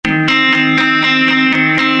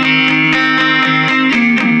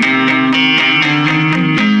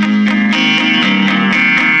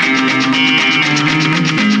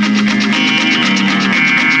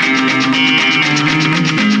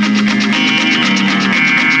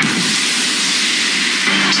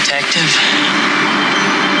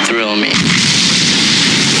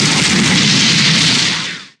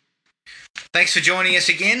Thanks for joining us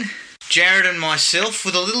again, Jared and myself,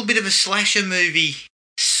 with a little bit of a slasher movie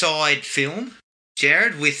side film.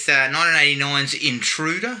 Jared, with 1989's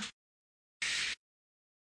Intruder.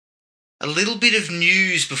 A little bit of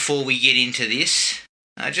news before we get into this.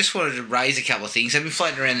 I just wanted to raise a couple of things. I've been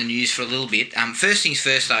floating around the news for a little bit. First things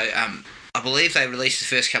first, though, I believe they released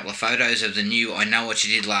the first couple of photos of the new I Know What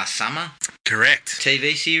You Did Last Summer. Correct.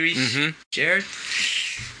 TV series, Jared.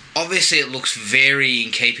 Obviously, it looks very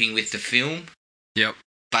in keeping with the film. Yep.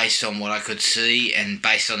 Based on what I could see and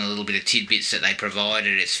based on a little bit of tidbits that they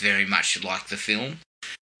provided, it's very much like the film,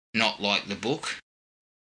 not like the book,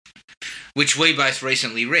 which we both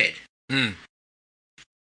recently read. My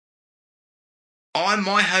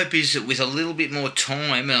hope is that with a little bit more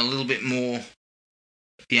time and a little bit more,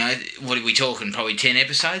 what are we talking, probably 10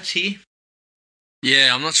 episodes here?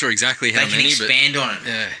 Yeah, I'm not sure exactly how many, but... They can expand on it.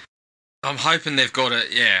 Yeah. I'm hoping they've got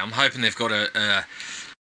a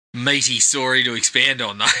meaty story to expand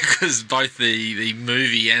on, though, because both the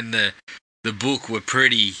movie and the book were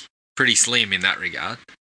pretty slim in that regard.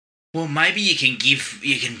 Well, maybe you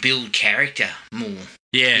can build character more.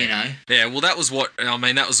 Yeah, Yeah. Well, that was what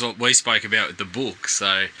we spoke about with the book.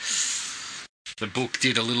 So the book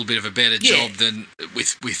did a little bit of a better job than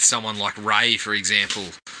with someone like Ray, for example,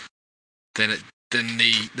 than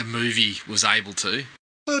the movie was able to.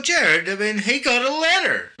 Well, Jared, I mean, he got a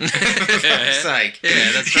letter. For fuck's sake.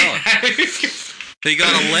 Yeah, that's right. He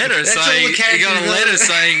got a letter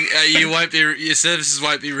saying your services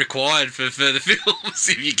won't be required for further films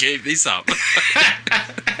if you keep this up.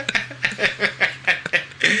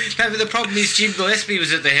 No, but the problem is Jim Gillespie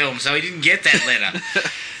was at the helm, so he didn't get that letter.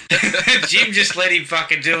 Jim just let him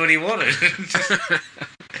fucking do what he wanted.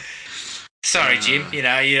 Sorry, Jim. You see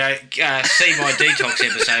my detox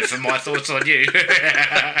episode for my thoughts on you.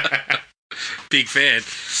 Big fan.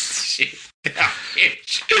 Shit. Oh,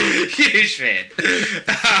 huge fan.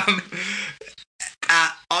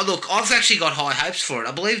 Look, I've actually got high hopes for it.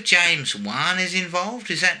 I believe James Wan is involved.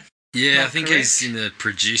 Is that? Yeah, I think correct? He's in the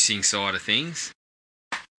producing side of things.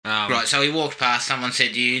 Right, so he walked past. Someone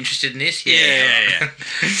said, "Are you interested in this?" Yeah.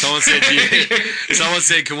 Someone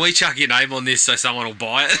said, "Can we chuck your name on this so someone will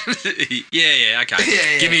buy it?" Yeah, okay.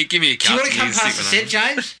 Yeah. Give me a cut. Do you want to come past the set,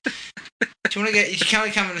 James? Do you want to get? Can we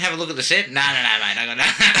come and have a look at the set? No, mate. I got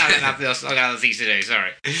nothing else. I got other things to do.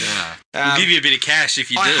 Sorry. We'll give you a bit of cash if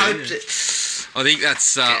you do. I hope that. I think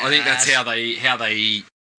that's how they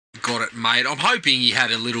got it made. I'm hoping he had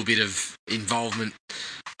a little bit of involvement,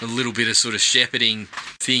 a little bit of sort of shepherding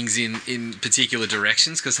things in particular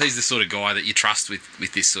directions, because he's the sort of guy that you trust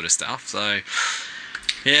with this sort of stuff. So,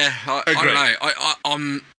 yeah, I don't know.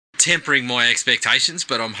 I'm tempering my expectations,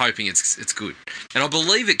 but I'm hoping it's good. And I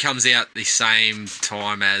believe it comes out the same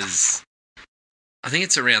time as... I think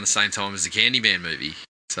it's around the same time as the Candyman movie.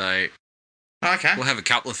 So, okay, we'll have a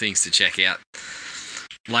couple of things to check out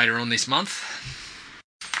later on this month.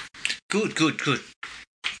 Good.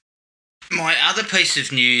 My other piece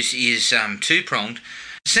of news is two-pronged.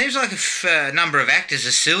 It seems like a number of actors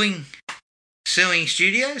are suing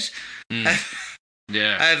studios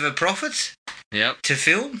over profits to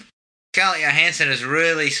film. Scarlett Johansson has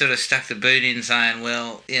really sort of stuck the boot in, saying,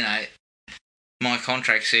 well, my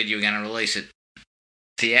contract said you were going to release it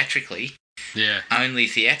theatrically, only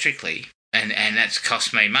theatrically, and that's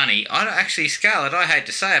cost me money. Scarlett, I hate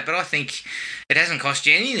to say it, but I think it hasn't cost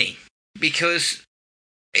you anything, because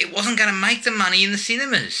it wasn't going to make the money in the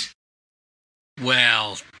cinemas.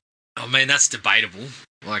 Well, I mean, that's debatable.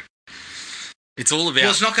 Like, it's all about...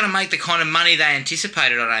 Well, it's not going to make the kind of money they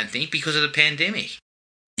anticipated, I don't think, because of the pandemic.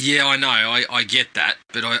 Yeah, I know. I get that,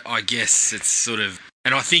 but I guess it's sort of...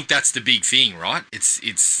 And I think that's the big thing, right? It's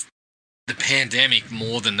the pandemic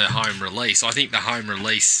more than the home release. I think the home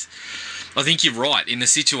release... I think you're right. In the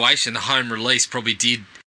situation, the home release probably did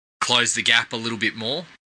close the gap a little bit more,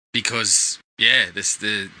 because... Yeah,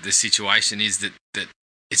 the situation is that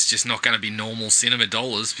it's just not going to be normal cinema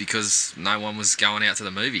dollars because no one was going out to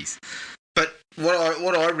the movies. But what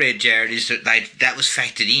I read, Jared, is that that was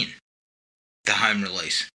factored in, the home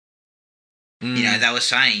release. They were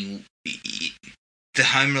saying the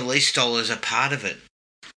home release dollars are part of it.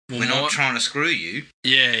 Well, we're not trying to screw you.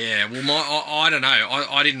 Yeah. Well, I don't know.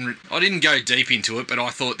 I didn't go deep into it, but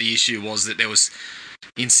I thought the issue was that there was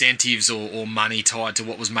incentives or money tied to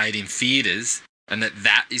what was made in theatres, and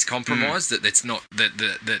that is compromised. That that's not that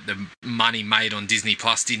the money made on Disney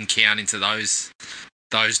Plus didn't count into those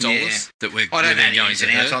dollars that we're then going to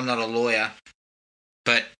hurt. I'm not a lawyer,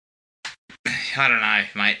 but I don't know,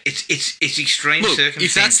 mate. It's extreme circumstances.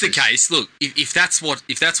 If that's the case, if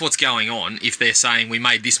that's what's going on, if they're saying we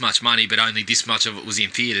made this much money but only this much of it was in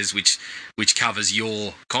theatres, which covers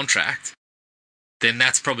your contract, then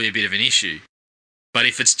that's probably a bit of an issue. But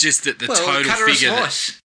if it's just that the total figure,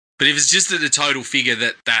 if it's just that the total figure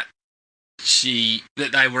that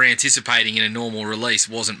they were anticipating in a normal release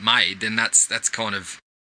wasn't made, then that's kind of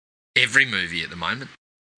every movie at the moment.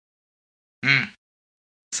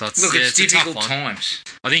 So it's difficult times.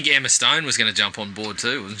 I think Emma Stone was going to jump on board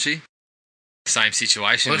too, wasn't she? Same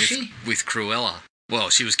situation with Cruella. Well,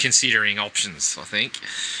 she was considering options, I think.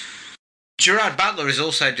 Gerard Butler is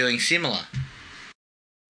also doing similar.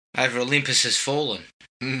 Over Olympus Has Fallen.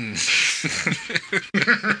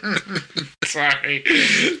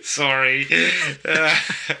 Sorry.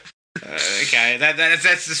 Okay,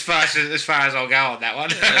 that's as far as I'll go on that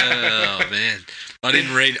one. Oh man, I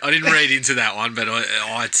didn't read into that one, but I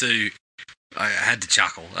had to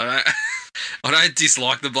chuckle. I don't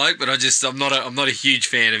dislike the bloke, but I'm not a huge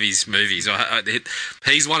fan of his movies.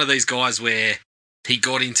 He's one of these guys where he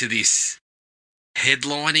got into this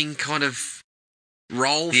headlining kind of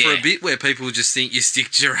role for a bit, where people just think you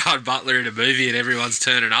stick Gerard Butler in a movie and everyone's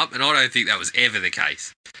turning up, and I don't think that was ever the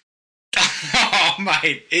case. Oh,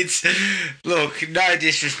 mate, look, no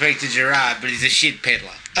disrespect to Gerard, but he's a shit peddler.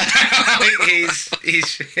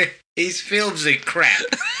 His films are crap.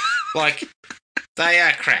 Like, they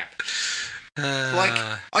are crap.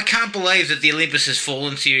 I can't believe that the Olympus Has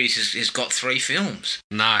Fallen series has got 3 films.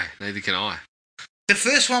 No, neither can I. The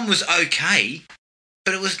first one was okay,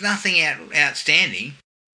 but it was nothing outstanding.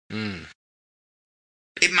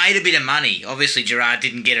 It made a bit of money. Obviously, Gerard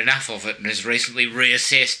didn't get enough of it and has recently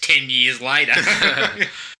reassessed 10 years later.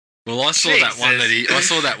 Well, I saw that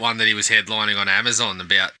one that he was headlining on Amazon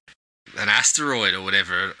about an asteroid or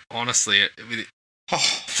whatever. Honestly,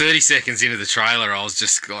 30 seconds into the trailer, I was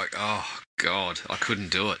just like, oh, God, I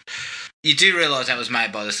couldn't do it. You do realise that was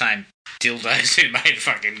made by the same dildos who made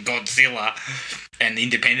fucking Godzilla and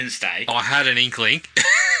Independence Day. I had an inkling.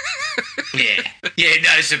 Yeah,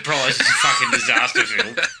 no surprise, it's a fucking disaster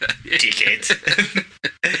film. Dickheads.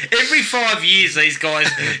 Every 5 years, these guys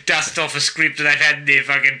dust off a script that they've had in their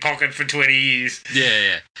fucking pocket for 20 years.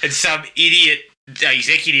 Yeah. And some idiot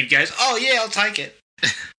executive goes, oh, yeah, I'll take it.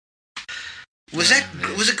 Was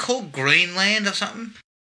it called Greenland or something?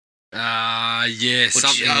 Yeah,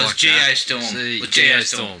 something like that. Geostorm.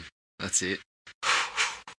 Geostorm. That's it.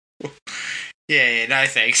 Yeah, no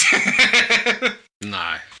thanks. No,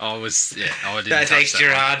 I didn't. No thanks,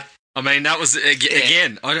 Gerard. I mean, that was,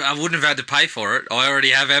 again, I wouldn't have had to pay for it. I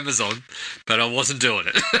already have Amazon, but I wasn't doing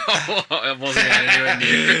it. I wasn't going anywhere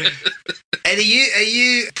near it. And are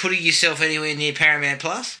you putting yourself anywhere near Paramount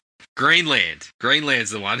Plus? Greenland.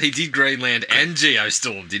 Greenland's the one. He did Greenland and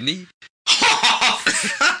Geostorm, didn't he? Oh,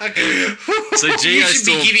 fuck. So Geostorm, you should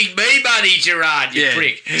be giving me money, Gerard, you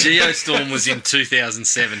prick. Geostorm was in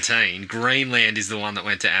 2017. Greenland is the one that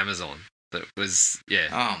went to Amazon. That was,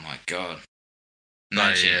 Oh, my God.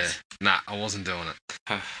 No chance. Nah, I wasn't doing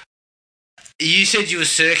it. You said you were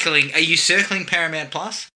circling. Are you circling Paramount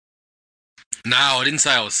Plus? No, I didn't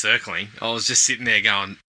say I was circling. I was just sitting there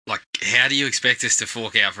going, like, how do you expect us to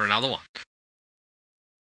fork out for another one?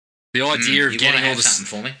 The idea of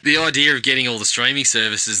getting all the streaming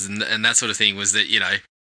services and that sort of thing was that, you know,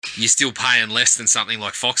 you're still paying less than something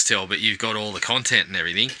like Foxtel, but you've got all the content and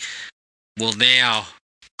everything. Well, now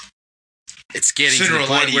it's getting sooner to the or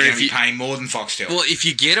point later where you're going to be paying more than Foxtel. Well, if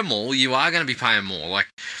you get them all, you are going to be paying more. Like,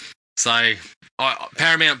 so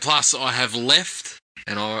Paramount Plus, I have left,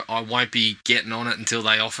 and I won't be getting on it until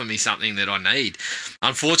they offer me something that I need.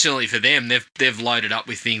 Unfortunately for them, they've loaded up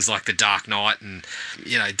with things like The Dark Knight and,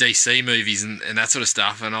 you know, DC movies and that sort of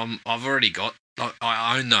stuff, and I've already got.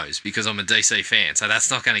 I own those because I'm a DC fan, so that's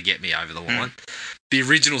not going to get me over the line. The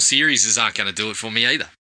original series aren't going to do it for me either.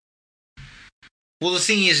 Well, the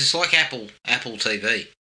thing is, it's like Apple TV.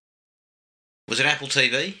 Was it Apple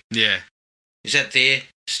TV? Yeah. Is that their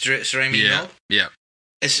streaming knob? Yeah.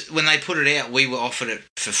 When they put it out, we were offered it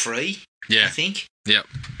for free, I think. Yep.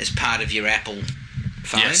 As part of your Apple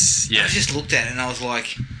phone. Yes, yeah. I just looked at it and I was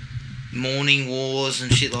like, Morning Wars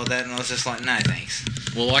and shit like that, and I was just like, no, thanks.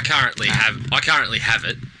 Well, I currently have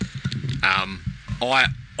it.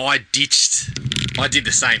 I did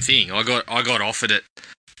the same thing. I got offered it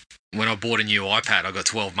when I bought a new iPad. I got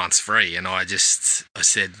 12 months free, and I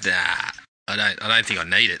said, nah, I don't think I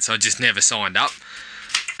need it. So I just never signed up.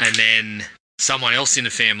 And then someone else in the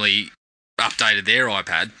family updated their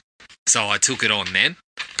iPad, so I took it on then.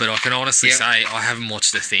 But I can honestly say I haven't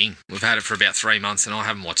watched a thing. We've had it for about 3 months, and I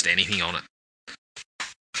haven't watched anything on it.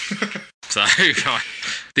 So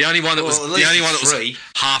the only one that was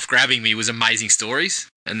half grabbing me was Amazing Stories,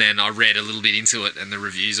 and then I read a little bit into it, and the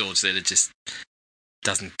reviews all said it just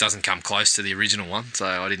doesn't come close to the original one. So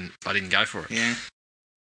I didn't go for it. Yeah.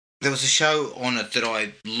 there was a show on it that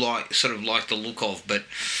I liked the look of, but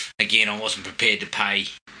again, I wasn't prepared to pay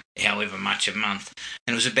however much a month.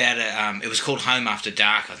 And it was about it was called Home After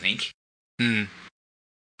Dark, I think. Hmm.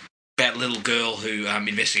 About a little girl who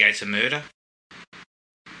investigates a murder.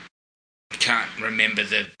 I can't remember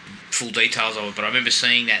the full details of it, but I remember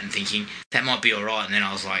seeing that and thinking that might be all right. And then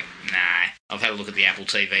I was like, nah. I've had a look at the Apple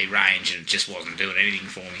TV range and it just wasn't doing anything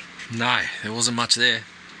for me. No, there wasn't much there.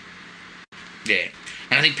 Yeah,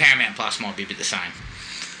 and I think Paramount Plus might be a bit the same.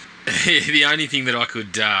 The only thing that I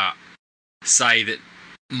could say that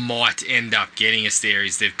might end up getting us there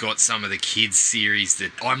is they've got some of the kids' series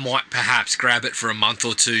that I might perhaps grab it for a month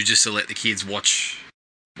or two just to let the kids watch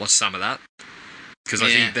some of that. Because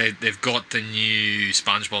I think they've got the new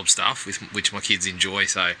SpongeBob stuff, which my kids enjoy,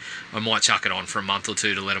 so I might chuck it on for a month or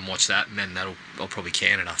two to let them watch that, and then I'll probably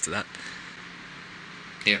can it after that.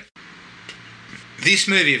 Yeah. This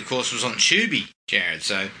movie, of course, was on Tubi, Jared,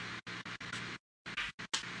 so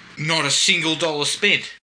not a single dollar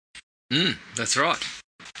spent. That's right.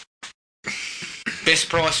 Best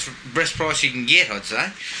price you can get, I'd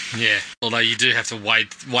say. Yeah, although you do have to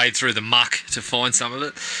wade through the muck to find some of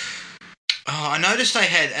it. Oh, I noticed they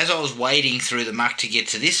had, as I was wading through the muck to get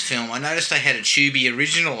to this film, I noticed they had a Tubi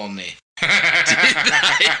original on there. Did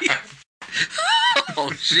they?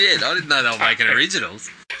 Oh, shit. I didn't know they were making originals.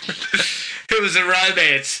 It was a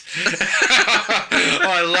romance.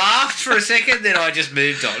 I laughed for a second, then I just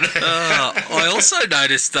moved on. I also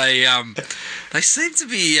noticed they seem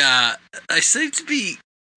to be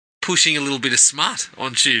pushing a little bit of smut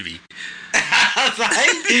on Tubi.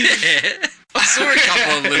 Yeah. I saw a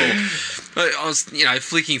couple of little. I was,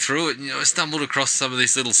 flicking through it, and I stumbled across some of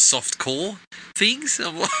these little soft core things.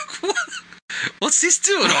 I'm like, what's this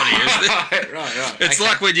doing on here? Right. It's okay.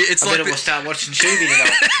 Like when you. It's we'll start watching Tubi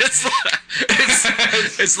tonight.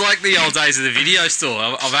 it's like the old days of the video store.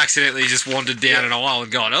 I've accidentally just wandered down an aisle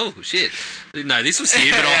and gone, oh shit, I didn't know this was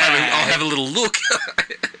here, but I'll have a little look.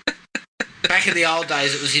 Back in the old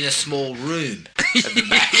days, it was in a small room at the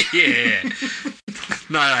back. Yeah.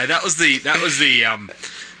 No, that was the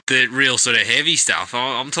real sort of heavy stuff.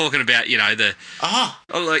 I'm talking about,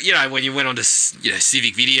 when you went on to,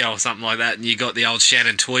 Civic Video or something like that, and you got the old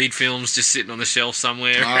Shannon Tweed films just sitting on the shelf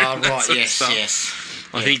somewhere. Oh, right, yes.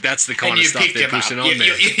 I think that's the kind of stuff they're pushing on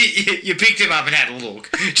there. You picked him up and had a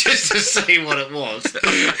look just to see what it was. Is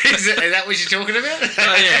that what you're talking about?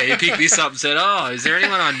 Oh, yeah, you picked this up and said, oh, is there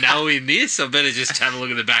anyone I know in this? I better just have a look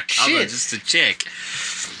at the back cover just to check.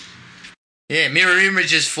 Yeah, Mirror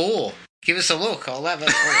Images 4. Give us a look. I'll check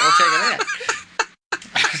it out.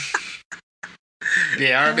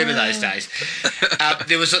 Yeah, I remember those days.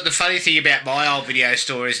 There was the funny thing about my old video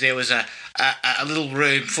store is there was a little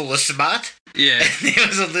room full of smut. Yeah. And there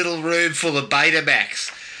was a little room full of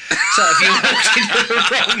Betamax. So if you walked into the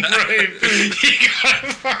wrong room, you got a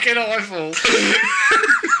fucking eyeful.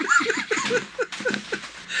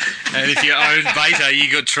 And if you owned Beta,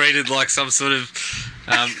 you got treated like some sort of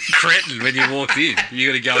cretin when you walked in. You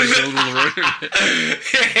got to go into a little room.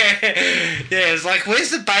 Yeah, it's like, where's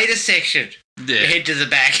the Beta section? Yeah. Head to the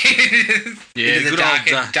back. Yeah, into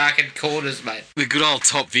the darkened corners, mate. The good old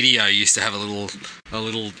Top Video used to have a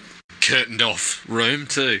little curtained off room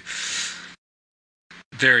too.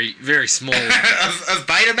 Very, very small. of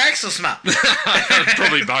Betamax or smut?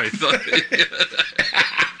 Probably both.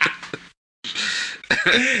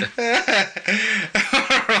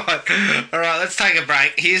 All right, let's take a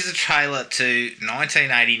break. Here's the trailer to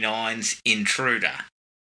 1989's Intruder.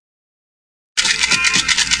 Good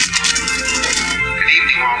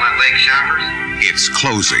evening, Walnut Lake shoppers. It's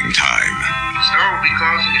closing time. The store will be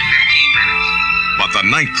closing in 15 minutes. But the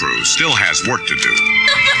night crew still has work to do.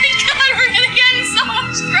 Oh my God, we're gonna get in so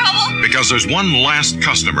much trouble. Because there's one last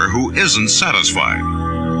customer who isn't satisfied.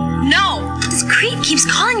 No, this creep keeps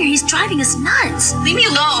calling her. He's driving us nuts. Leave me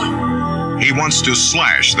alone. He wants to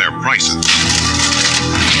slash their prices.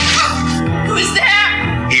 Who's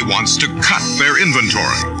there? He wants to cut their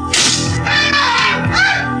inventory.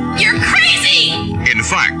 You're crazy! In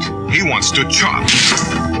fact, he wants to chop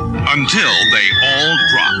until they all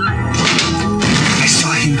drop. I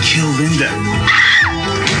saw him kill Linda.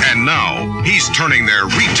 And now he's turning their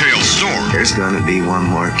retail store. There's gonna be one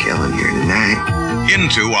more killing here tonight.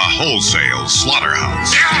 Into a wholesale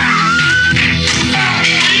slaughterhouse.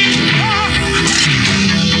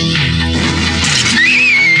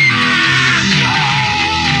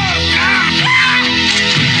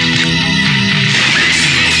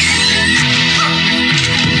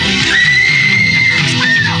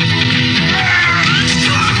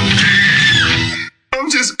 I'm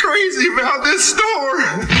just crazy about this store.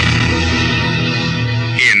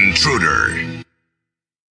 Intruder.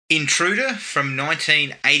 Intruder from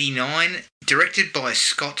 1989, directed by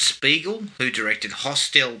Scott Spiegel, who directed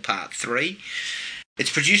Hostel Part 3.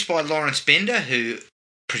 It's produced by Lawrence Bender, who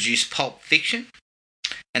produced Pulp Fiction.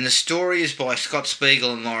 And the story is by Scott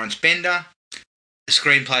Spiegel and Lawrence Bender. The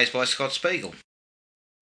screenplay is by Scott Spiegel.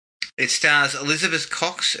 It stars Elizabeth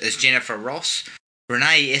Cox as Jennifer Ross,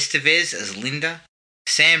 Renee Estevez as Linda,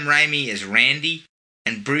 Sam Raimi as Randy,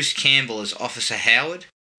 and Bruce Campbell as Officer Howard.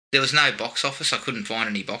 There was no box office. I couldn't find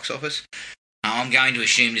any box office. I'm going to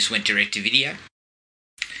assume this went direct to video.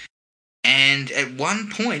 And at one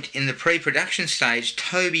point in the pre-production stage,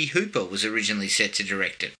 Toby Hooper was originally set to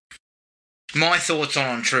direct it. My thoughts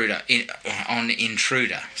on Intruder.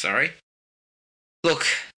 Look,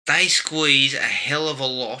 they squeeze a hell of a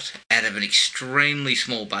lot out of an extremely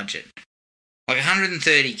small budget. Like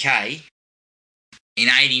 130k in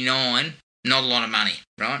 89, not a lot of money,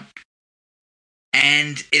 right?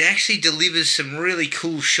 And it actually delivers some really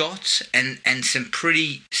cool shots and some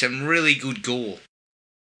really good gore.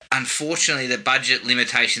 Unfortunately, the budget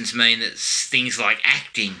limitations mean that things like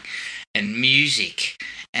acting and music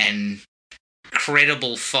and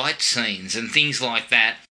credible fight scenes and things like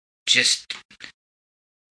that just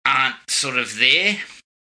aren't sort of there,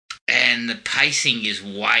 and the pacing is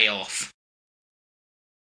way off.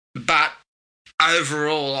 But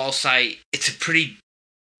overall, I'll say it's a pretty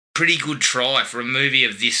good try for a movie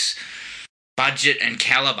of this budget and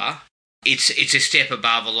calibre. It's a step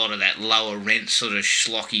above a lot of that lower rent sort of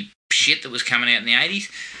schlocky shit that was coming out in the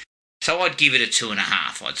 80s. So I'd give it a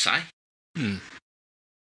 2.5, I'd say.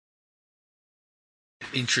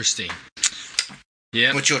 Interesting.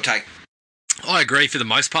 Yeah. What's your take? I agree for the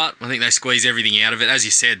most part. I think they squeeze everything out of it. As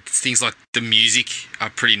you said, things like the music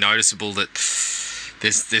are pretty noticeable that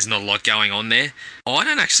there's not a lot going on there. I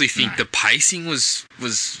don't actually think the pacing was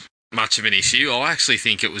much of an issue. I actually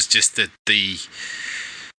think it was just that the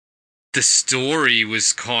story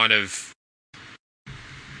was kind of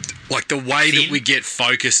like the way that we get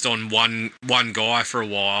focused on one guy for a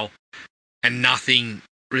while and nothing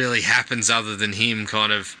really happens other than him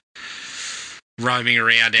kind of roaming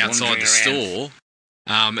around outside the store.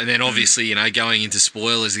 And then obviously, going into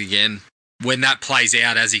spoilers again, when that plays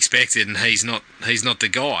out as expected and he's not the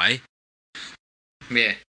guy.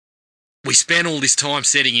 Yeah. We spent all this time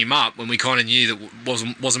setting him up when we kind of knew that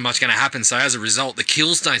wasn't much going to happen. So as a result, the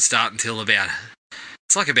kills don't start until about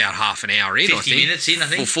half an hour in, 50 minutes in, I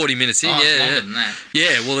think. Or 40 minutes in, longer than that.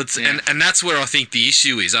 Yeah, well, it's and that's where I think the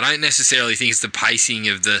issue is. I don't necessarily think it's the pacing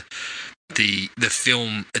of the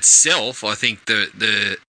film itself. I think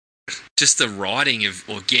the just the writing of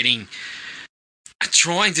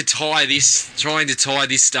trying to tie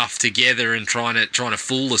this stuff together and trying to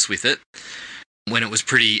fool us with it when it was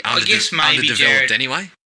pretty underdeveloped Jared, anyway.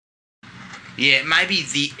 Yeah, maybe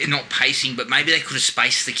not pacing, but maybe they could have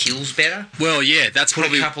spaced the kills better. Well, yeah, that's put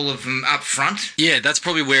probably a couple of them up front. Yeah, that's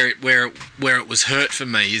probably where it was hurt for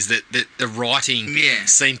me, is that the writing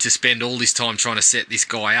seemed to spend all this time trying to set this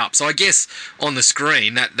guy up. So I guess on the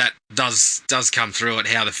screen that does come through at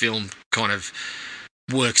how the film kind of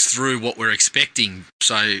works through what we're expecting.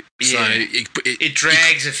 So it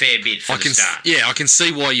drags a fair bit for the start. Yeah, I can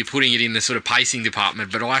see why you're putting it in the sort of pacing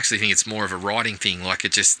department, but I actually think it's more of a writing thing. Like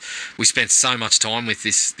we spent so much time with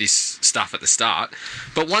this stuff at the start,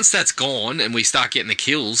 but once that's gone and we start getting the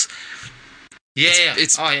kills,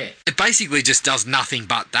 it basically just does nothing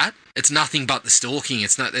but that. It's nothing but the stalking.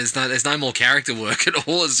 There's no more character work at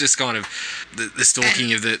all. It's just kind of the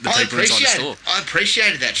stalking of the people inside the store. I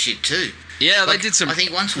appreciated that shit too. Yeah, they did some. I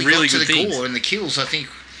think once we really got to the things. gore and the kills, I think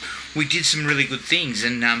we did some really good things,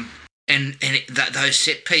 and those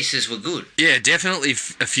set pieces were good. Yeah, definitely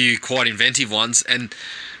a few quite inventive ones, and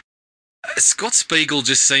Scott Spiegel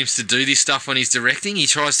just seems to do this stuff when he's directing. He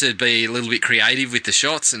tries to be a little bit creative with the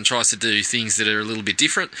shots and tries to do things that are a little bit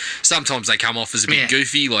different. Sometimes they come off as a bit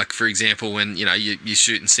goofy, like, for example, when you're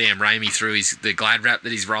shooting Sam Raimi through the Glad wrap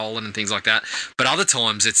that he's rolling and things like that. But other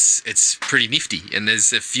times it's pretty nifty, and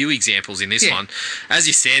there's a few examples in this one. As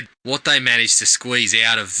you said, what they managed to squeeze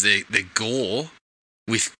out of the gore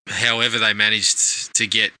with however they managed to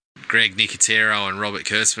get Greg Nicotero and Robert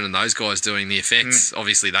Kurtzman and those guys doing the effects.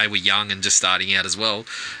 Obviously, they were young and just starting out as well.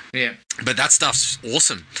 Yeah. But that stuff's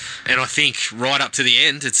awesome. And I think right up to the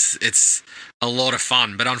end, it's a lot of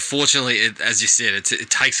fun. But unfortunately, as you said, it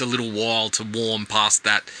takes a little while to warm past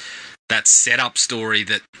that setup story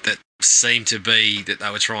that seemed to be that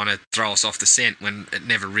they were trying to throw us off the scent when it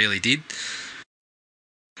never really did.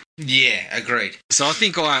 Yeah, agreed. So I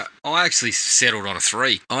think I actually settled on a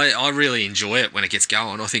 3. I really enjoy it when it gets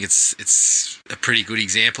going. I think it's a pretty good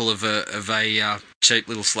example of a cheap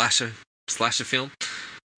little slasher film.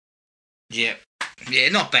 Yeah, Yeah,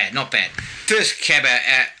 not bad. First cab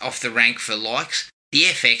out off the rank for likes. The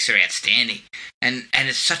FX are outstanding, and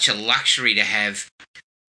it's such a luxury to have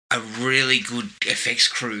a really good FX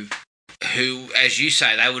crew who, as you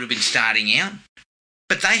say, they would have been starting out,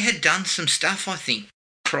 but they had done some stuff, I think,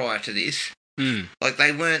 prior to this. Like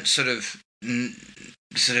they weren't sort of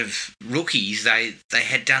rookies. They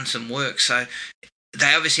had done some work, so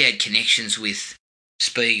they obviously had connections with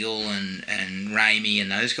Spiegel and Raimi and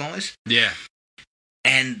those guys. Yeah.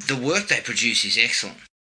 And the work they produce is excellent.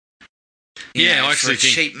 I actually for a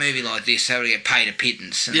cheap movie like this, they would get paid a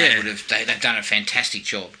pittance, and they've done a fantastic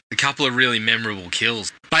job. A couple of really memorable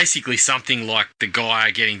kills. Basically, something like the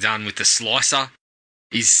guy getting done with the slicer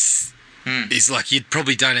is like you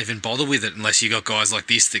probably don't even bother with it unless you got guys like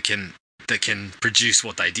this that can produce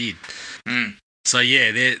what they did. So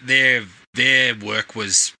yeah, their work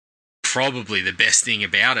was probably the best thing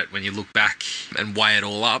about it when you look back and weigh it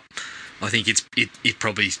all up. I think it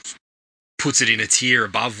probably puts it in a tier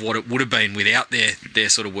above what it would have been without their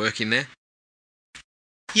sort of work in there.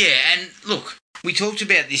 Yeah, and look, we talked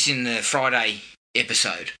about this in the Friday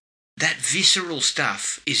episode. That visceral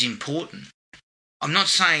stuff is important. I'm not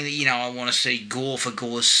saying that, I want to see gore for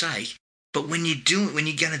gore's sake, but when you're going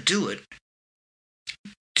to do it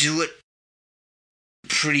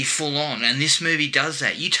pretty full on, and this movie does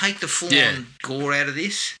that. You take the full on gore out of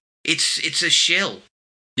this, it's a shell.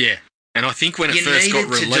 Yeah. And I think when it first got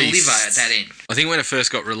released, to deliver at that end. I think when it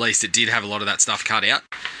first got released, it did have a lot of that stuff cut out,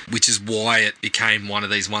 which is why it became one of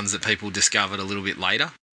these ones that people discovered a little bit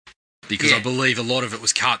later. Because I believe a lot of it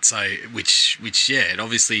was cut, so which it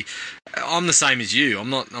obviously. I'm the same as you. I'm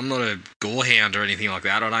not a gore hound or anything like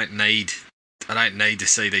that. I don't need to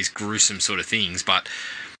see these gruesome sort of things, but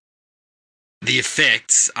the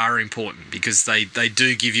effects are important because they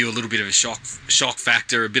do give you a little bit of a shock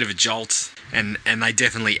factor, a bit of a jolt, and they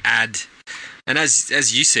definitely add. And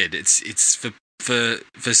as you said, it's for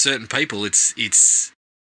certain people, it's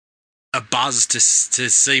a buzz to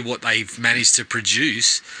see what they've managed to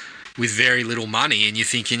produce with very little money, and you're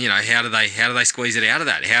thinking, how do they squeeze it out of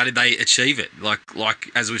that? How did they achieve it?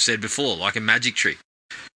 Like as we've said before, like a magic trick.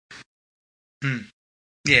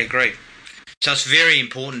 Yeah, great. So it's very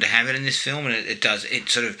important to have it in this film, and it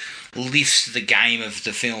sort of lifts the game of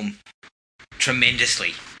the film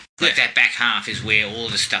tremendously. Like that back half is where all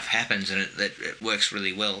of the stuff happens, and it works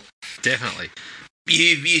really well. Definitely.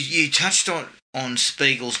 You touched on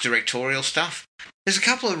Spiegel's directorial stuff. There's a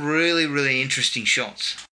couple of really, really interesting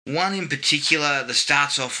shots. One in particular that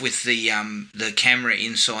starts off with the camera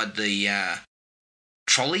inside the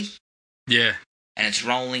trolley. Yeah. And it's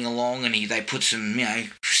rolling along, and they put some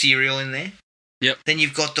cereal in there. Yep. Then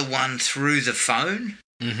you've got the one through the phone.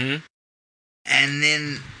 Mm-hmm. And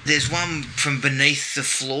then there's one from beneath the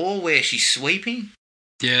floor where she's sweeping.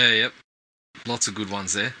 Yeah, yep. Lots of good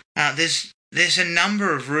ones there. There's a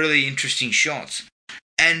number of really interesting shots.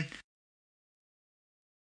 And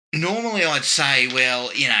normally I'd say, well,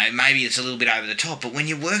 maybe it's a little bit over the top, but when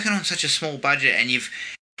you're working on such a small budget and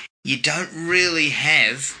you don't really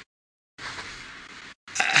have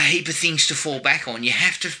a heap of things to fall back on, you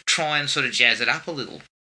have to try and sort of jazz it up a little.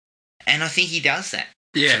 And I think he does that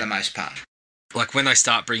for the most part. Like when they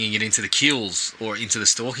start bringing it into the kills or into the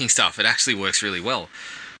stalking stuff, it actually works really well.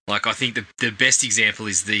 Like I think the best example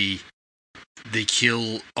is the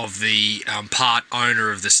kill of the part owner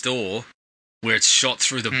of the store, where it's shot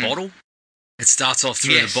through the bottle. It starts off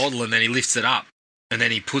through the bottle, and then he lifts it up, and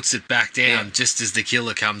then he puts it back down just as the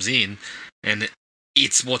killer comes in, and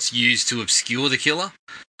it's what's used to obscure the killer.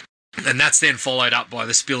 And that's then followed up by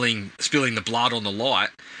the spilling the blood on the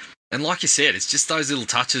light. And like you said, it's just those little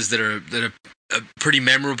touches that are pretty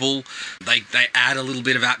memorable. They add a little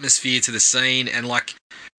bit of atmosphere to the scene, and like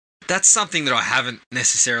that's something that I haven't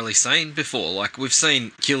necessarily seen before. Like we've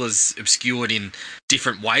seen killers obscured in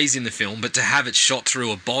different ways in the film, but to have it shot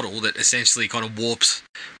through a bottle that essentially kind of warps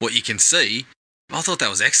what you can see, I thought that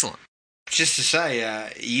was excellent. Just to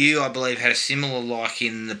say, you, I believe, had a similar like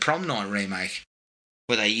in the Prom Night remake,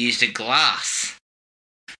 where they used a glass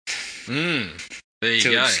to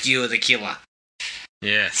obscure the killer.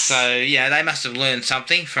 Yes. So, they must have learned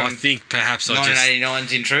something from I think perhaps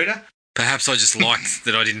 1989's Intruder. Perhaps I just liked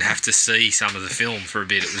that I didn't have to see some of the film for a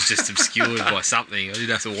bit. It was just obscured by something. I didn't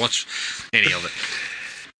have to watch any of it.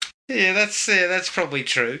 Yeah, that's probably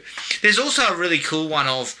true. There's also a really cool one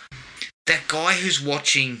of that guy who's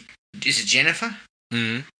watching. Is it Jennifer?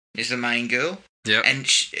 Mm-hmm. Is the main girl? Yeah. And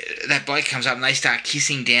that bloke comes up and they start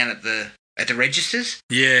kissing down at the registers.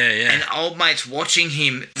 Yeah. And old mate's watching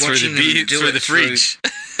him, through the fridge.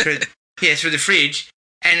 Through the fridge.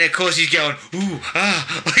 And of course he's going, ooh,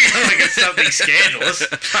 like it's something scandalous.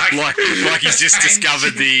 like he's just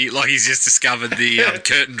discovered the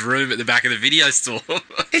curtained room at the back of the video store.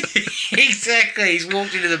 Exactly. He's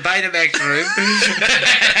walked into the Betamax room.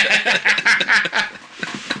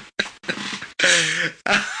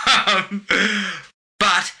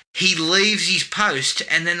 But he leaves his post,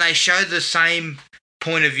 and then they show the same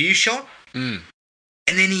point of view shot, and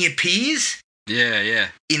then he appears. Yeah.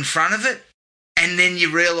 In front of it. And then you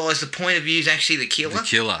realise the point of view is actually the killer. The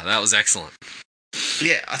killer. That was excellent.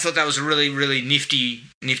 Yeah, I thought that was a really, really nifty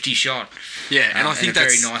shot. Yeah, and I think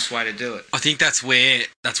that's a very nice way to do it. I think that's where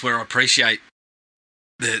I appreciate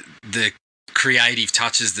the creative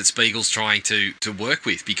touches that Spiegel's trying to work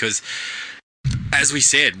with, because, as we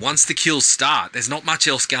said, once the kills start, there's not much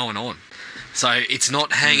else going on. So it's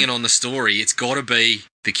not hanging on the story. It's got to be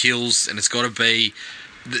the kills, and it's got to be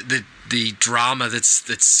the drama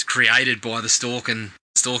that's created by the stalk and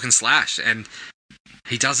slash, and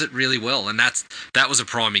he does it really well, and that was a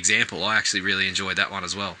prime example. I actually really enjoyed that one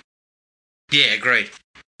as well. Yeah, agreed.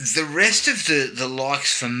 The rest of the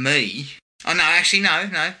likes for me... Oh, no, actually,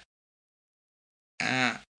 no.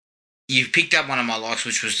 You've picked up one of my likes,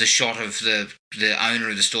 which was the shot of the owner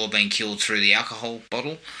of the store being killed through the alcohol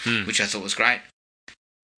bottle, which I thought was great.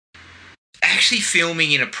 Actually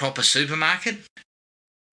filming in a proper supermarket...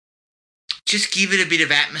 Just give it a bit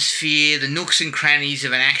of atmosphere, the nooks and crannies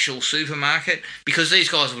of an actual supermarket, because these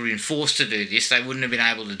guys would have been forced to do this. They wouldn't have been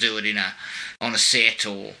able to do it on a set,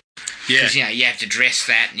 or because you have to dress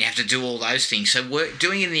that and you have to do all those things. So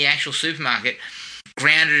doing it in the actual supermarket,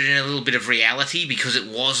 grounded in a little bit of reality, because it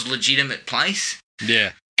was a legitimate place.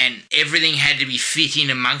 Yeah, and everything had to be fit in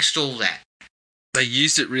amongst all that. They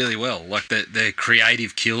used it really well, like the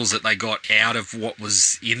creative kills that they got out of what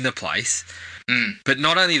was in the place. But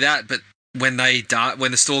not only that, but when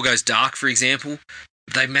the store goes dark, for example,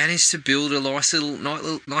 they managed to build a nice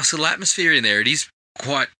little atmosphere in there. It is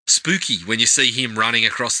quite spooky when you see him running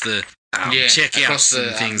across the checkouts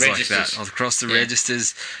and things like that, across the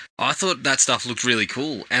registers. I thought that stuff looked really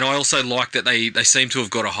cool, and I also like that they seem to have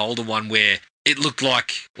got a hold of one where it looked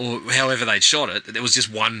like, or however they'd shot it, there was just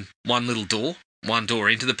one little door, one door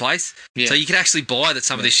into the place, so you could actually buy that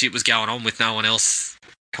some of this shit was going on with no one else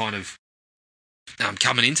kind of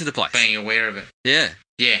coming into the place, being aware of it. Yeah.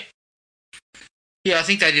 I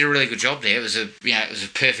think they did a really good job there. It was a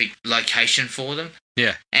perfect location for them.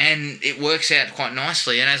 Yeah, and it works out quite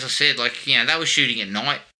nicely. And as I said, they were shooting at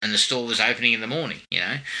night, and the store was opening in the morning.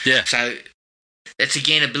 Yeah. So that's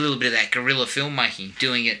again a little bit of that guerrilla filmmaking,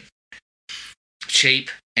 doing it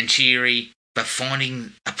cheap and cheery, but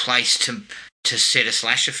finding a place to set a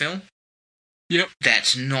slasher film. Yep.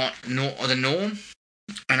 That's not the norm.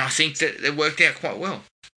 And I think that it worked out quite well.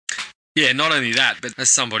 Yeah, not only that, but as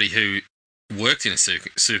somebody who worked in a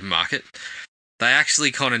supermarket, they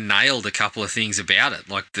actually kind of nailed a couple of things about it,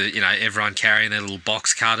 like everyone carrying their little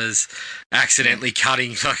box cutters, accidentally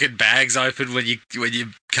cutting fucking bags open when you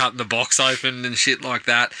cut the box open and shit like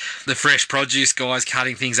that. The fresh produce guys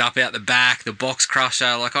cutting things up out the back, the box crusher.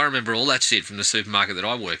 I remember all that shit from the supermarket that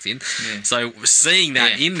I worked in. Yeah. So seeing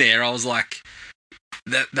that in there, I was like,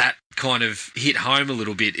 that kind of hit home a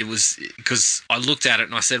little bit. It was because I looked at it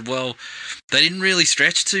and I said, well, they didn't really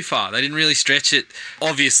stretch too far. They didn't really stretch it.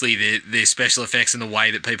 Obviously, their special effects and the way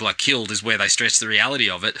that people are killed is where they stretch the reality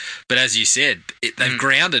of it. But as you said, they've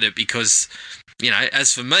grounded it because,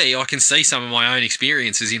 as for me, I can see some of my own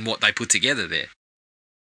experiences in what they put together there.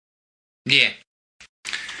 Yeah.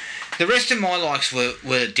 The rest of my likes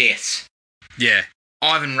were deaths. Yeah.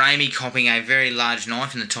 Ivan Raimi copping a very large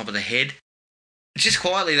knife in the top of the head. Just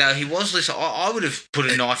quietly, though, he was listening. I would have put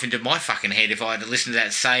a knife into my fucking head if I had listened to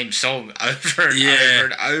that same song over and over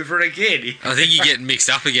and over again. I think you're getting mixed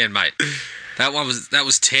up again, mate. That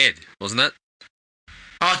was Ted, wasn't it?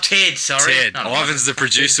 Oh, Ted, sorry. Ted. Ivan's the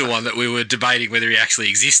producer one that we were debating whether he actually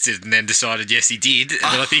existed, and then decided yes, he did.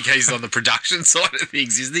 And I think he's on the production side of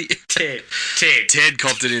things, isn't he? Ted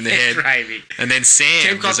copped it in the head. Maybe. And then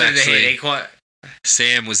Sam was actually...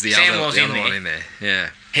 Sam was the other one in there. Yeah.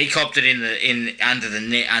 He copped it under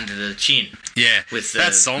the chin. Yeah. With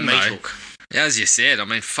that song, meat hook. As you said, I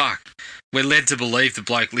mean, fuck. We're led to believe the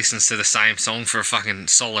bloke listens to the same song for a fucking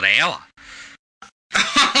solid hour.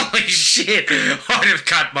 Holy shit! I'd have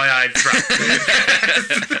cut my own throat.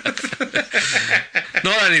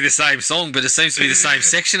 Not only the same song, but it seems to be the same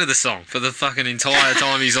section of the song for the fucking entire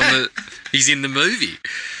time he's in the movie.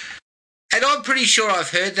 And I'm pretty sure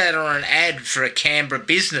I've heard that on an ad for a Canberra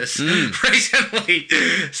business recently.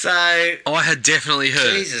 So I had definitely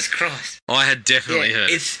heard. Jesus Christ! I had definitely heard.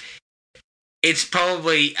 It's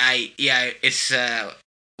probably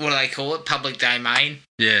what do they call it? Public domain.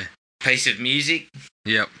 Yeah. Piece of music.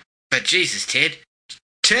 Yep. But Jesus, Ted,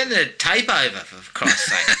 turn the tape over, for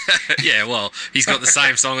Christ's sake. Yeah, well, he's got the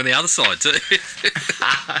same song on the other side too.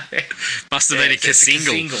 Must have been a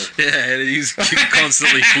single. Yeah, he's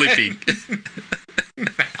constantly flipping.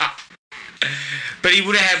 But he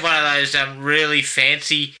would have had one of those really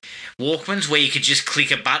fancy Walkmans where you could just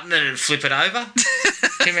click a button and it'd flip it over. Do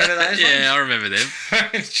you remember those Yeah, ones? I remember them.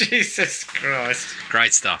 Jesus Christ.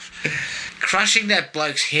 Great stuff. Crushing that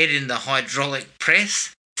bloke's head in the hydraulic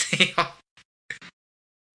press.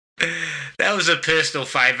 That was a personal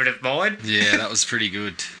favourite of mine. Yeah, that was pretty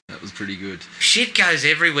good. Shit goes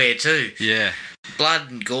everywhere too. Yeah.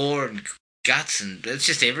 Blood and gore and guts, and it's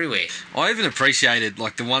just everywhere. I even appreciated,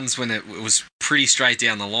 like, the ones when it was pretty straight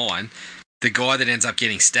down the line, the guy that ends up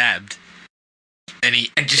getting stabbed, and he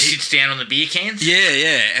just sits down on the beer cans.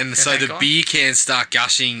 Yeah, and so the beer cans start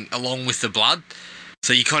gushing along with the blood,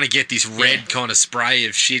 so you kind of get this red kind of spray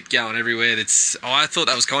of shit going everywhere. I thought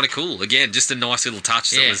that was kind of cool. Again, just a nice little touch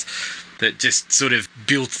that just sort of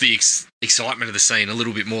built the excitement of the scene a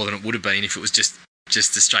little bit more than it would have been if it was just a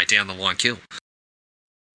straight down the line kill.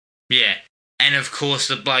 Yeah. And, of course,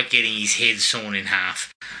 the bloke getting his head sawn in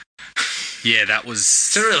half. Yeah, that was...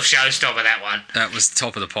 It's a real showstopper, that one. That was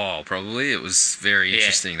top of the pile, probably. It was very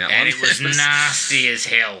interesting, that and one. And it was nasty as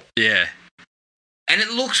hell. Yeah. And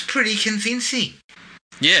it looks pretty convincing.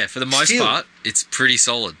 Yeah, for the most part, it's pretty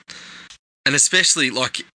solid. And especially,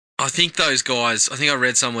 like, I think those guys... I think I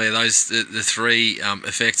read somewhere the three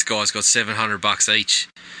effects guys got $700 each,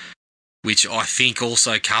 which I think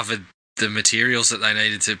also covered the materials that they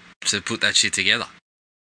needed to put that shit together.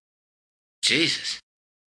 Jesus.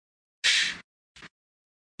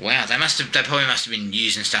 Wow, they probably must have been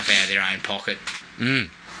using stuff out of their own pocket. I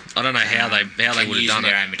don't know how they would have done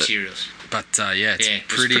their own materials. But it's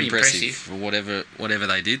pretty impressive for whatever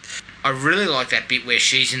they did. I really like that bit where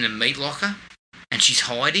she's in the meat locker and she's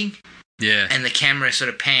hiding. Yeah. And the camera sort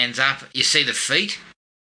of pans up. You see the feet.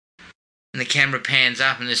 And the camera pans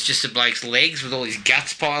up and there's just the bloke's legs with all his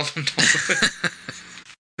guts piled on top of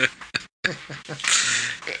it.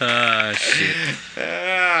 Shit.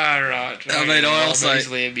 Right. I mean, I also...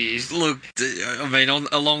 easily amused. Look, I mean,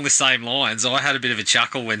 along the same lines, I had a bit of a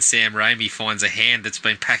chuckle when Sam Raimi finds a hand that's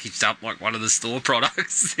been packaged up like one of the store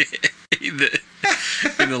products in the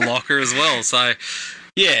locker as well. So...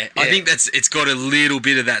 Yeah, I think it's got a little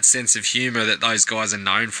bit of that sense of humour that those guys are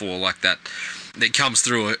known for, like that comes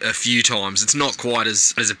through a few times. It's not quite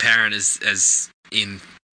as apparent as in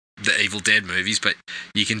the Evil Dead movies, but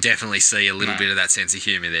you can definitely see a little bit of that sense of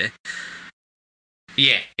humour there.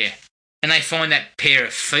 Yeah. And they find that pair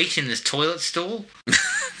of feet in the toilet stall.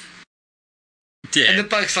 Yeah. And the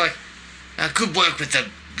bloke's like, good work with the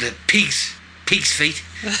pig's feet.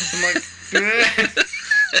 I'm like,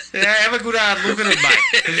 have a good hard look at it, mate.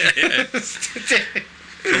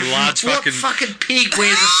 Large what fucking pig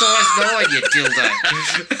wears a size 9, you dildo?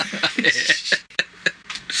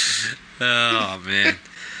 Oh, man.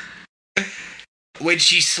 When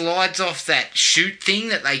she slides off that chute thing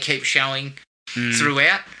that they keep showing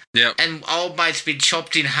throughout, and old mate's been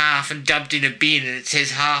chopped in half and dumped in a bin and it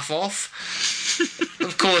says half off,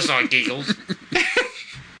 of course I giggled.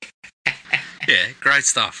 Yeah, great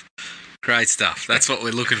stuff. That's what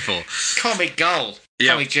we're looking for. Comic gold.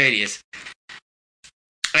 Comic genius.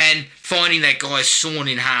 And finding that guy's sawn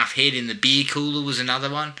in half head in the beer cooler was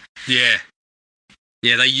another one. Yeah.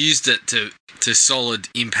 Yeah, they used it to solid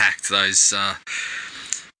impact those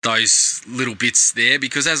little bits there,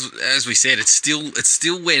 because as we said, it's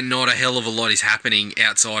still where not a hell of a lot is happening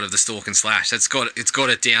outside of the stalk and slash. It's got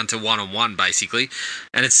it down to 1-on-1 basically,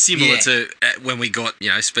 and it's similar to when we got,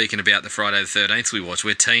 speaking about the Friday the 13th we watched,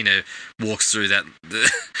 where Tina walks through that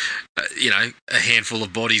a handful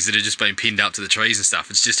of bodies that have just been pinned up to the trees and stuff.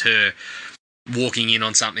 It's just her walking in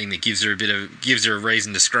on something that gives her a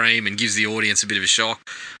reason to scream and gives the audience a bit of a shock.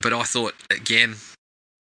 But I thought, again,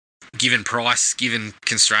 given price, given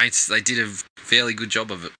constraints, they did a fairly good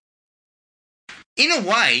job of it. In a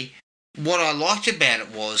way, what I liked about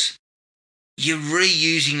it was you're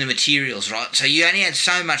reusing the materials, right? So you only had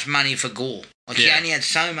so much money for gore. You only had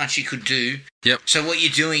so much you could do. Yep. So what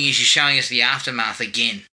you're doing is you're showing us the aftermath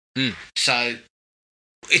again. So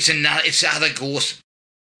it's other gore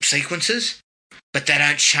sequences, but they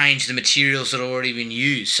don't change the materials that have already been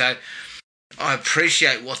used. So I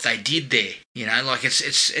appreciate what they did there.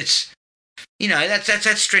 It's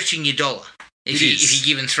that's stretching your dollar. If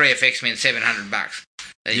you're giving 3 FX men $700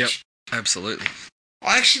 each. Yep, absolutely.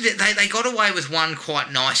 They got away with one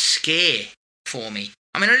quite nice scare for me.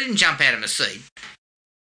 I mean, I didn't jump out of my seat.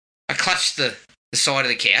 I clutched the the side of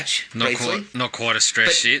the couch. Not quite a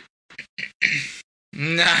stress shit.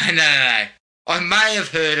 No. I may have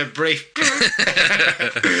heard a brief, but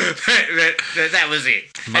that was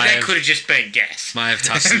it. That could have just been gas. May have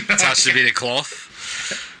touched a bit of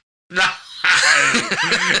cloth. No,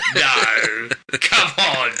 come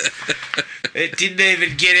on. It didn't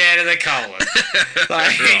even get out of the colon.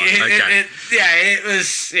 Like, right, okay.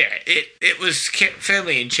 It was kept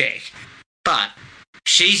firmly in check. But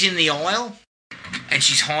she's in the aisle and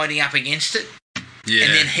she's hiding up against it. Yeah.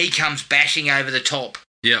 And then he comes bashing over the top.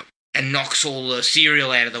 Yep. And knocks all the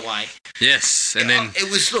cereal out of the way. Yes, and then it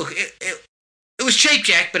was cheap,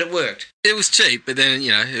 Jack, but it worked. It was cheap, but then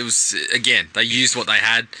it was again they used what they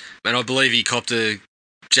had, and I believe he copped a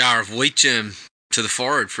jar of wheat germ to the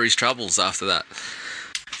forehead for his troubles after that.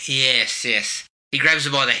 Yes. He grabs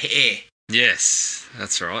her by the hair. Yes,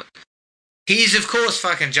 that's right. He is, of course,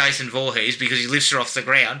 fucking Jason Voorhees because he lifts her off the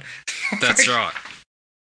ground. That's right.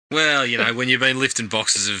 Well, when you've been lifting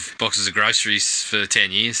boxes of groceries for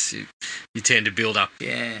 10 years, you tend to build up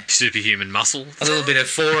superhuman muscle. A little bit of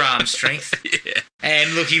forearm strength. Yeah.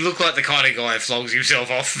 And look, he looked like the kind of guy who flogs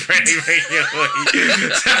himself off very regularly.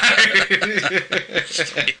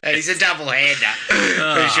 And he's a double-hander,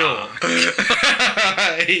 for sure.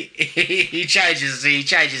 he changes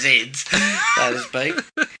ends, so to speak.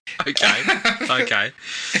 Okay.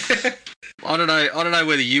 I don't know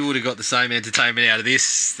whether you would have got the same entertainment out of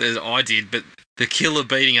this as I did, but the killer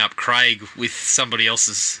beating up Craig with somebody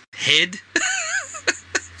else's head.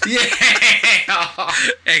 Yeah.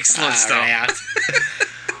 Excellent stuff.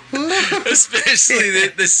 Especially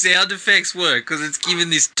the sound effects work because it's giving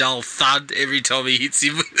this dull thud every time he hits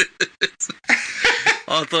him with it.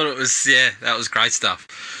 I thought it was, that was great stuff.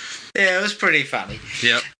 Yeah, it was pretty funny.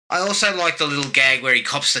 Yep. I also like the little gag where he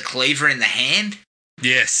cops the cleaver in the hand.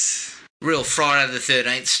 Yes. Real Friday the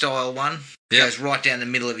 13th style one. Yep. Goes right down the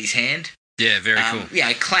middle of his hand. Yeah, very cool.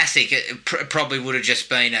 Yeah, classic. It probably would have just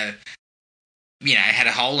been had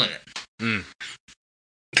a hole in it.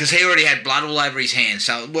 Because he already had blood all over his hand,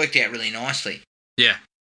 so it worked out really nicely. Yeah.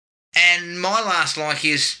 And my last like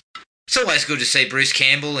is, it's always good to see Bruce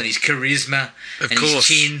Campbell and his charisma his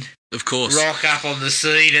chin. Of course. Rock up on the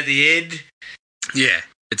scene at the end. Yeah,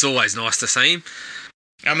 it's always nice to see him.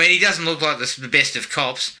 I mean, he doesn't look like the best of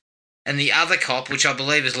cops. And the other cop, which I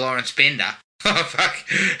believe is Lawrence Bender, oh, fuck,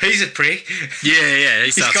 he's a prick. Yeah.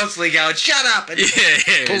 He's constantly going, shut up, and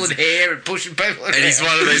pulling hair and pushing people around. And he's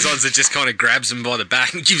one of these ones that just kind of grabs him by the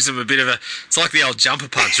back and gives him a bit of it's like the old jumper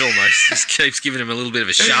punch almost. Just keeps giving him a little bit of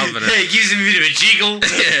a shove. And he gives him a bit of a jiggle.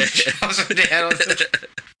 Yeah. Shoves him down.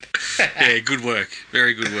 Yeah, good work.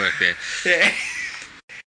 Very good work there. Yeah.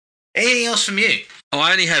 Anything else from you?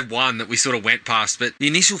 I only had one that we sort of went past, but the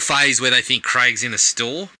initial phase where they think Craig's in the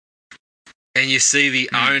store, and you see the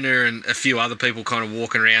owner and a few other people kind of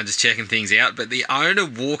walking around just checking things out, but the owner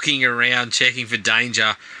walking around checking for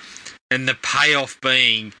danger, and the payoff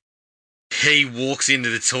being he walks into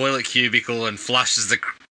the toilet cubicle and flushes the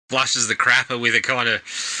crapper with a kind of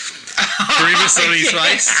grimace on his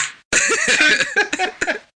face.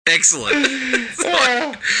 Excellent.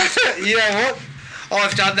 You know what?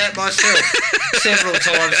 I've done that myself several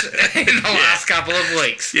times in the last couple of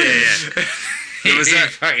weeks. Yeah. It was that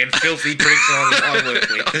fucking filthy pricks I work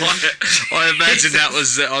with. I imagine that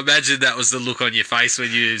was the look on your face when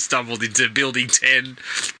you stumbled into Building 10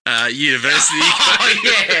 University. Oh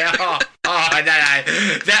yeah. Oh no.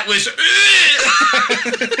 That was.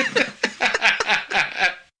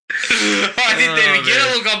 I didn't even get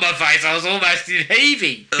a look on my face. I was almost in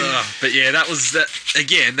heaving. But yeah, that was that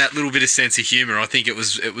again. That little bit of sense of humour. I think it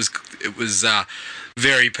was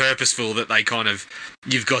very purposeful that they kind of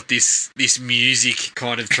you've got this music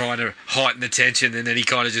kind of trying to heighten the tension, and then he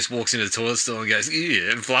kind of just walks into the toilet stall and goes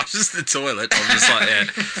and flushes the toilet. I'm just like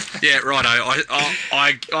yeah, righto.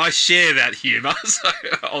 I share that humour, so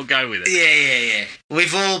I'll go with it. Yeah.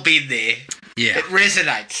 We've all been there. Yeah, it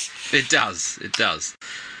resonates. It does.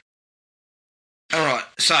 All right,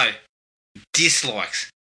 so dislikes.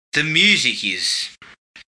 The music is.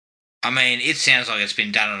 I mean, it sounds like it's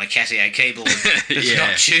been done on a Casio keyboard that's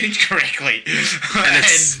not tuned correctly. And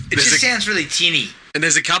it just sounds really tinny. And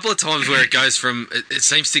there's a couple of times where it goes from... It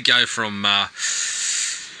seems to go from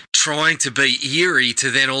trying to be eerie to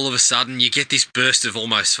then all of a sudden you get this burst of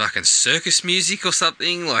almost fucking circus music or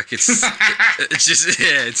something. Like, it's just...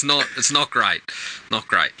 Yeah, it's not great. Not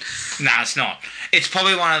great. No, it's not. It's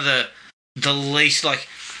probably one of the least, like...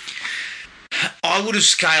 I would have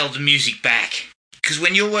scaled the music back. Because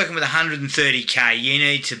when you're working with 130k, you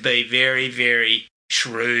need to be very, very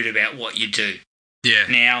shrewd about what you do. Yeah.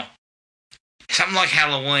 Now, something like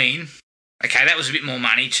Halloween, okay, that was a bit more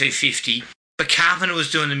money, $250, but Carpenter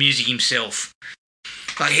was doing the music himself.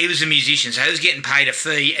 Like, he was a musician, so he was getting paid a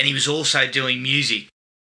fee, and he was also doing music.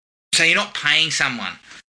 So you're not paying someone.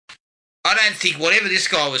 I don't think whatever this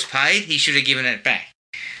guy was paid, he should have given it back.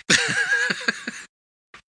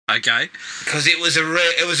 Okay. Because it was a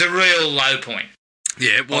real low point.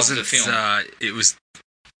 Yeah, it wasn't. The film.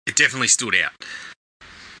 It definitely stood out.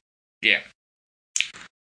 Yeah.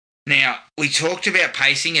 Now, we talked about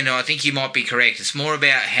pacing, and I think you might be correct. It's more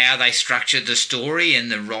about how they structured the story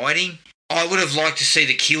and the writing. I would have liked to see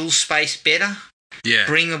the kill space better. Yeah.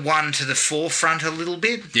 Bring the one to the forefront a little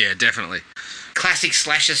bit. Yeah, definitely. Classic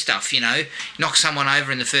slasher stuff, knock someone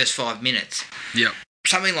over in the first 5 minutes. Yep.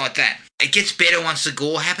 Something like that. It gets better once the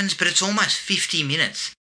gore happens, but it's almost 50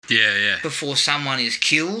 minutes. Yeah. Before someone is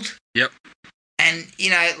killed. Yep. And,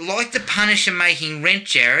 like the Punisher making Rent,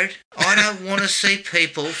 Jared, I don't want to see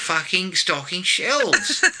people fucking stocking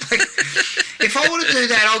shelves. Like, if I want to do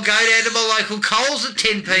that, I'll go down to my local Coles at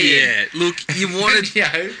 10 p.m. Yeah, look, you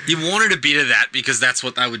wanted a bit of that because that's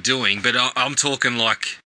what they were doing, but I'm talking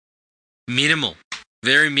like minimal,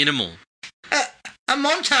 very minimal. A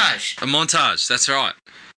montage. A montage, that's right.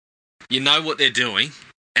 You know what they're doing.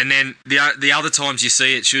 And then the other times you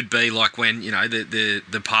see it should be like when,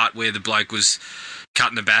 the part where the bloke was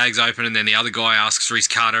cutting the bags open and then the other guy asks for his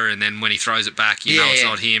cutter and then when he throws it back, it's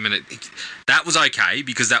not him. And that was okay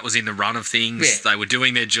because that was in the run of things. Yeah. They were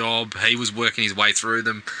doing their job. He was working his way through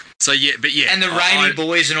them. So, yeah. And the Raimi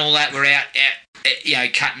boys and all that were out,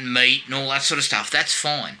 cutting meat and all that sort of stuff. That's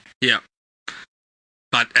fine. Yeah.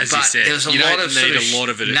 But as you said, there was a lot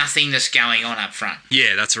of nothingness going on up front.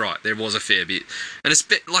 Yeah, that's right. There was a fair bit. And it's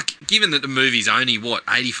given that the movie's only,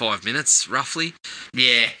 85 minutes, roughly?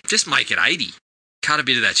 Yeah. Just make it 80. Cut a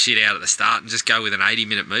bit of that shit out at the start and just go with an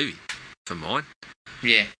 80-minute movie, for mine.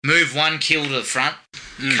 Yeah. Move one kill to the front,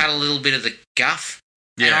 cut a little bit of the guff,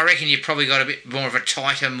 and I reckon you've probably got a bit more of a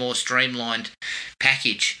tighter, more streamlined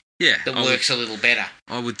package that works a little better.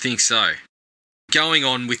 I would think so. Going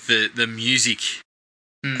on with the music...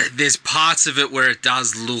 There's parts of it where it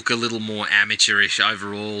does look a little more amateurish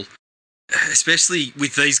overall, especially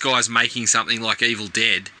with these guys making something like Evil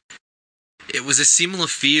Dead. It was a similar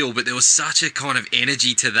feel, but there was such a kind of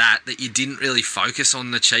energy to that you didn't really focus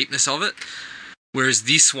on the cheapness of it. Whereas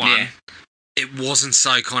this one, it wasn't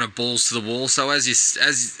so kind of balls to the wall. So as you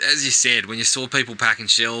said, when you saw people packing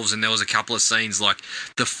shelves and there was a couple of scenes like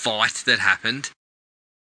the fight that happened,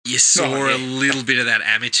 you saw a little bit of that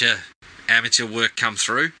amateur work come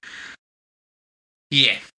through.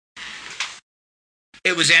 Yeah.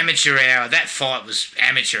 It was amateur hour. That fight was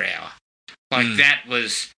amateur hour. That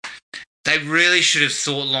was... They really should have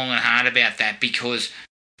thought long and hard about that because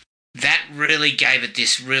that really gave it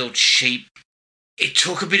this real cheap... It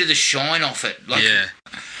took a bit of the shine off it.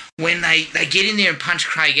 When they get in there and punch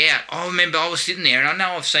Craig out, I remember I was sitting there, and I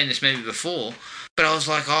know I've seen this movie before, but I was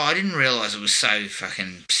like, I didn't realise it was so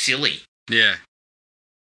fucking silly. Yeah.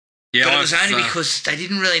 Yeah, but it was only because they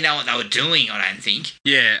didn't really know what they were doing, I don't think.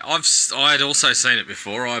 Yeah, I had also seen it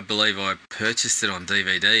before. I believe I purchased it on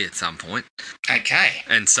DVD at some point. Okay.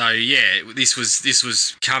 And so, yeah, this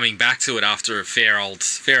was coming back to it after a fair old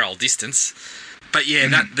distance. But yeah,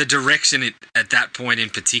 the direction at that point in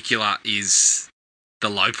particular is the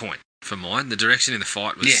low point for mine. The direction in the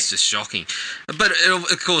fight was just shocking. But,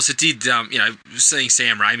 of course, it did, seeing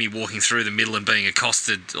Sam Raimi walking through the middle and being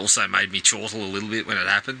accosted also made me chortle a little bit when it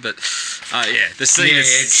happened. But, the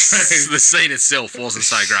scene itself wasn't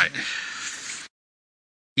so great.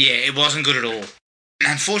 Yeah, it wasn't good at all.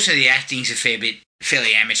 Unfortunately, the acting's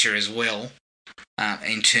fairly amateur as well,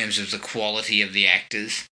 in terms of the quality of the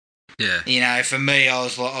actors. Yeah. For me, I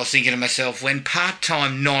was thinking to myself, when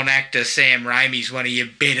part-time non-actor Sam Raimi's one of your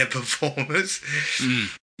better performers,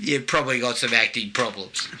 you've probably got some acting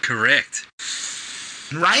problems. Correct.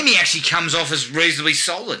 Raimi actually comes off as reasonably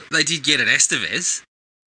solid. They did get an Estevez.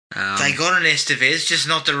 They got an Estevez, just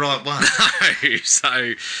not the right one. No,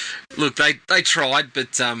 so, look, they tried,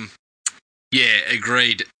 but,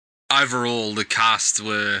 agreed. Overall, the cast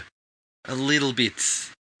were a little bit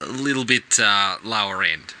lower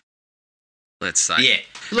end. Let's say. Yeah.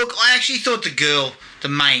 Look, I actually thought the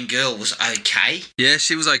main girl was okay. Yeah,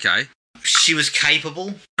 she was okay. She was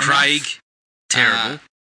capable. Craig, terrible.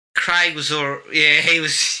 Craig was he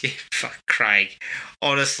was... Yeah, fuck Craig.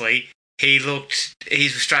 Honestly, he was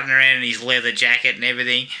strutting around in his leather jacket and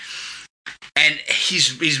everything. And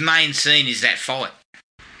his main scene is that fight.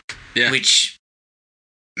 Yeah. Which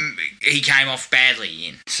he came off badly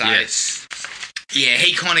in. So, yes. Yeah,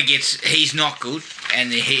 he kind of he's not good,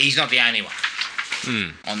 and he's not the only one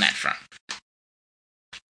on that front.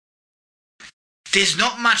 There's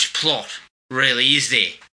not much plot, really, is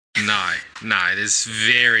there? No, there's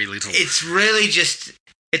very little. It's really just...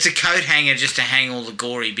 It's a coat hanger just to hang all the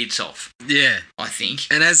gory bits off. Yeah. I think.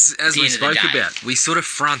 And as we spoke about, we sort of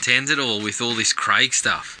front-end it all with all this Craig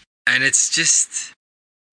stuff. And it's just...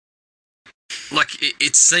 Like,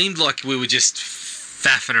 it seemed like we were just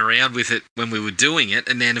faffing around with it when we were doing it.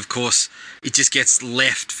 And then, of course, it just gets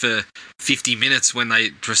left for 50 minutes when they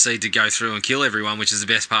proceed to go through and kill everyone, which is the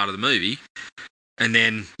best part of the movie. And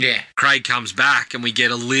then Craig comes back and we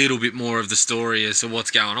get a little bit more of the story as to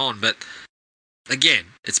what's going on. But, again,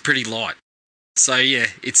 it's pretty light. So, yeah,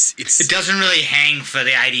 it's... It doesn't really hang for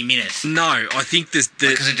the 80 minutes. No, I think because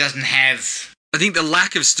it doesn't have... I think the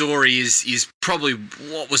lack of story is probably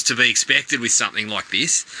what was to be expected with something like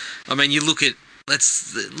this. I mean,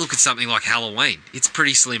 let's look at something like Halloween. It's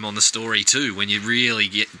pretty slim on the story too when you really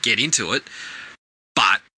get into it,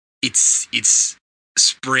 but it's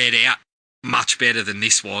spread out much better than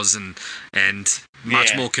this was, and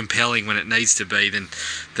much more compelling when it needs to be than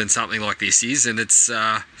something like this is. And it's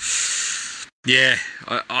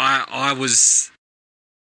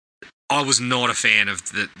I was not a fan of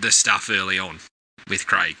the stuff early on with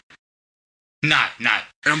Craig. No. And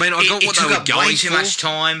I mean, I got what they were going for. Way too much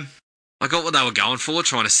time. I got what they were going for,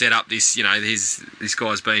 trying to set up this. You know, this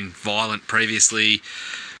guy's been violent previously.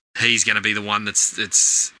 He's going to be the one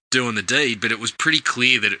that's doing the deed. But it was pretty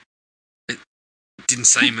clear that it didn't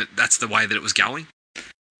seem that that's the way that it was going.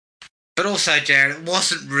 But also, Jared, it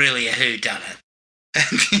wasn't really a whodunit. At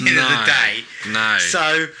the end of the day. No.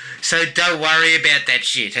 So don't worry about that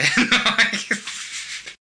shit.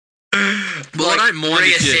 I don't mind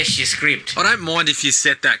reassess your script. I don't mind if you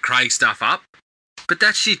set that Craig stuff up, but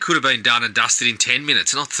that shit could have been done and dusted in 10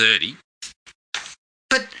 minutes, not 30.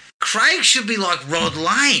 But Craig should be like Rod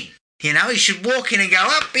Lane. You know, he should walk in and go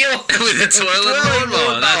up with a toilet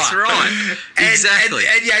lawnmower. That's right. Exactly.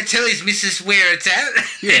 And tell his missus where it's at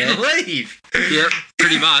and leave. Yeah,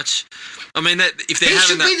 pretty much. I mean, if they're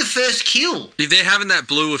having that... He should be the first kill. If they're having that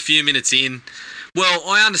blue a few minutes in, well,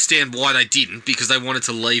 I understand why they didn't, because they wanted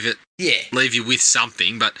to leave you with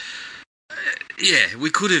something, but, we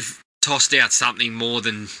could have tossed out something more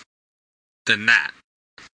than that.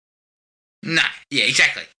 No, yeah,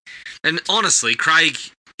 exactly. And honestly, Craig,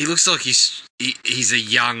 he looks like he's a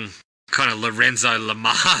young kind of Lorenzo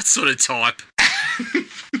Lamar sort of type.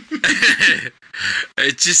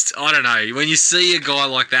 It just, I don't know, when you see a guy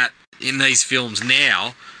like that in these films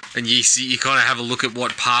now, and you kind of have a look at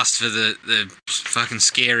what passed for the fucking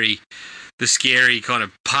scary kind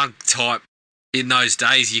of punk type in those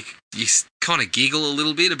days, you kind of giggle a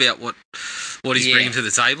little bit about what he's bringing to the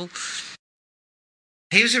table.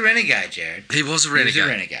 He was a renegade, Jared. He was a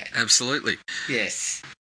renegade. Absolutely. Yes.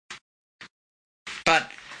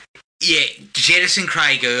 But, jettison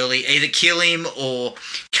Craig early, either kill him or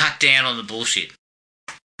cut down on the bullshit.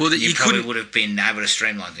 Well, you probably would have been able to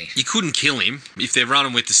streamline things. You couldn't kill him if they're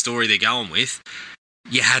running with the story they're going with.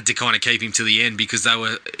 You had to kind of keep him to the end because they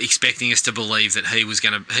were expecting us to believe that he was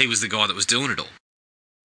the guy that was doing it all.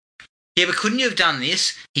 Yeah, but couldn't you have done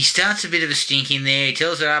this? He starts a bit of a stink in there. He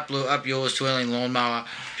tells her up yours, twirling lawnmower.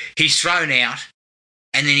 He's thrown out,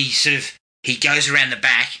 and then he goes around the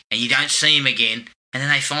back, and you don't see him again. And then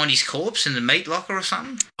they find his corpse in the meat locker or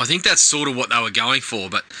something? I think that's sort of what they were going for,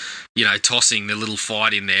 but, tossing the little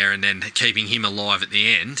fight in there and then keeping him alive at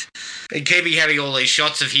the end. And having all these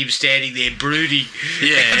shots of him standing there brooding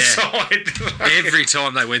outside. Yeah. Every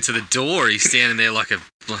time they went to the door, he's standing there like a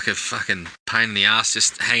fucking pain in the ass,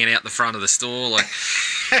 just hanging out the front of the store. Like,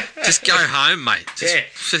 just go home, mate.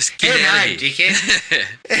 Just get out of here.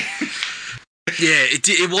 Dickhead. Yeah,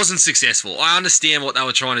 it wasn't successful. I understand what they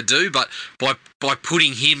were trying to do, but by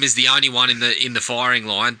putting him as the only one in the firing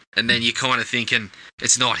line, and then you're kind of thinking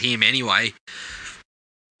it's not him anyway.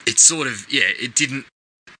 It's sort of it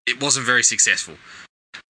wasn't very successful.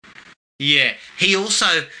 Yeah, he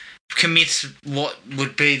also commits what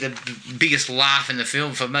would be the biggest laugh in the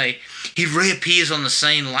film for me. He reappears on the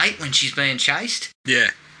scene late when she's being chased.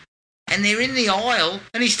 Yeah. And they're in the aisle,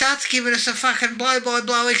 and he starts giving us a fucking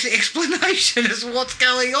blow-by-blow explanation as to what's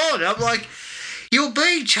going on. I'm like, you're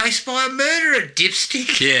being chased by a murderer,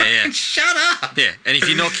 dipstick. Yeah. Shut up. Yeah, and if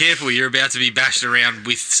you're not careful, you're about to be bashed around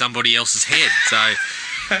with somebody else's head. So,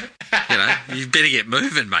 you better get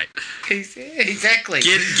moving, mate. Exactly.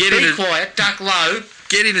 Be quiet, duck low.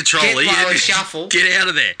 Get in a trolley. Get low and shuffle. Get out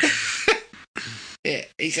of there. Yeah,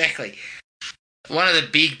 exactly. One of the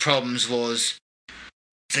big problems was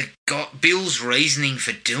Bill's reasoning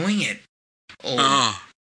for doing it. It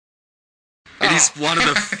is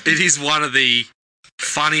one of the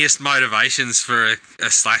funniest motivations for a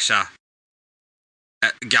slasher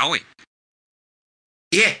going.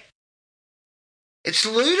 Yeah. It's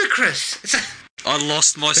ludicrous. I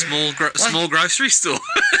lost my small grocery store.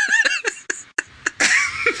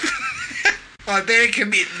 I better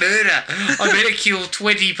commit murder. I better kill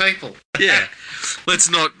 20 people. Yeah. Let's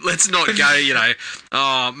not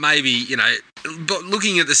go, maybe, but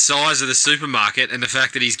looking at the size of the supermarket and the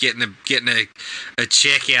fact that he's getting a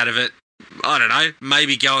check out of it, I don't know,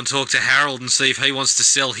 maybe go and talk to Harold and see if he wants to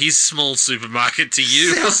sell his small supermarket to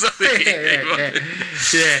you or something.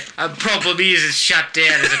 Yeah. Problem is it's shut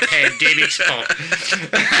down as a pandemic spot.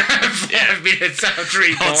 5 minutes after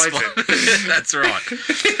he buys it. That's right.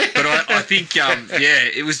 But I think,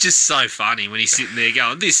 it was just so funny when he's sitting there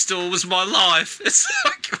going, this store was my life. It's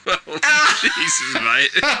like, well, Jesus,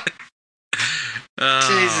 mate.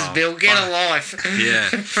 Jesus, Bill, get a life. Yeah.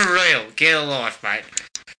 For real, get a life, mate.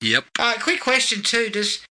 Yep. Quick question too.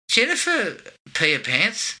 Does Jennifer pee her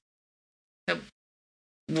pants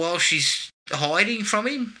while she's hiding from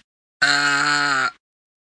him?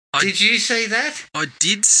 Did you see that? I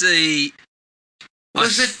did see.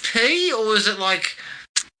 Was it pee or was it like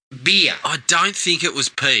beer? I don't think it was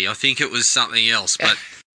pee. I think it was something else, but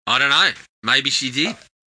I don't know. Maybe she did.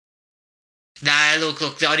 No, look,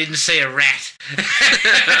 I didn't see a rat.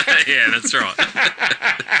 Yeah, that's right.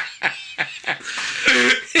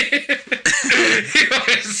 If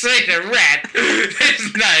I had seen a rat,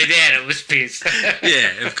 there's no doubt it was piss.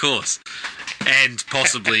 Yeah, of course. And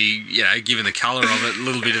possibly, given the colour of it, a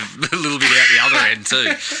little bit out the other end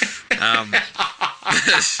too.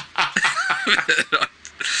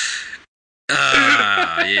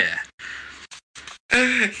 Yeah.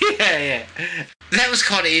 Yeah. That was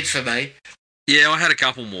kind of it for me. Yeah, I had a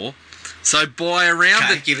couple more. So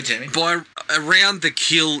give it to me. By around the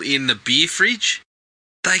kill in the beer fridge,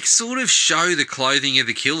 they sort of show the clothing of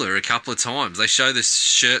the killer a couple of times. They show the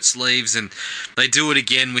shirt sleeves, and they do it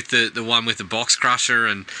again with the one with the box crusher,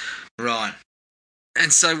 and right.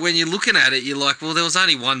 And so when you're looking at it, you're like, well, there was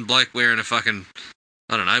only one bloke wearing a fucking,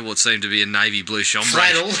 I don't know, what seemed to be a navy blue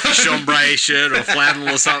chambray shirt or flannel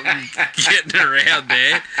or something getting around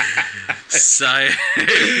there. So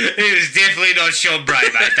it was definitely not chambray,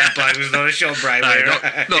 mate. That bloke was not a chambray wearer.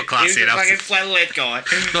 Not classy enough. He was a fucking flannelette guy.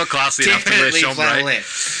 Not classy enough to wear chambray.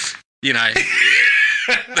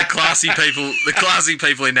 The classy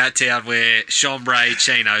people in that town wear chambray,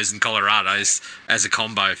 chinos, and Colorados as a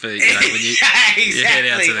combo for when you head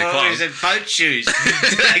out to the club. Or is it boat shoes?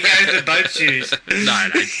 They go to the boat shoes. No.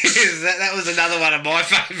 That was another one of my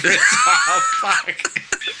favourites. Oh fuck!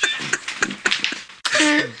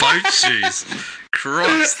 Boat shoes,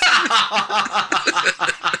 Christ!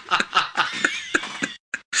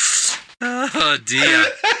 Oh dear.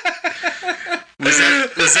 Was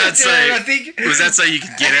that so you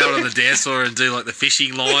could get out on the dance floor and do like the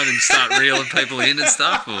fishing line and start reeling people in and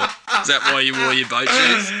stuff, or is that why you wore your boat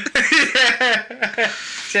shoes?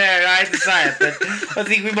 Sarah, I hate to say it, but I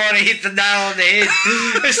think we might have hit the nail on the head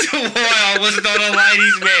as to why I was not a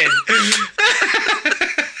ladies' man.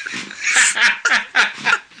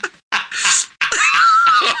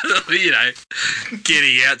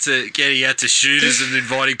 Getting out to shooters and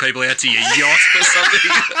inviting people out to your yacht or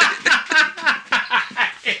something.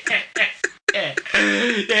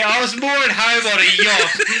 Yeah, I was more at home on a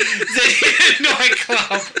yacht than in a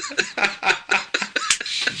nightclub.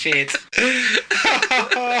 Shit.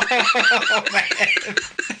 Oh, man.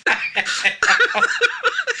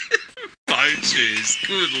 Boat shoes.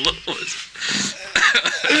 Good Lord.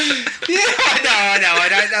 Yeah, I know. I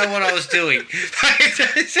don't know what I was doing.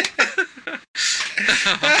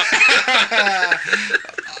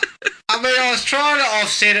 I mean, I was trying to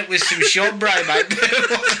offset it with some chambray, mate, but it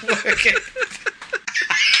wasn't working.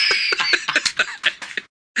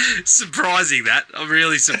 Surprising that. I'm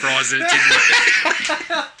really surprised that it didn't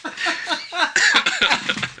work.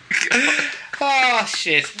 Oh,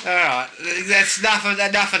 shit. All right. That's enough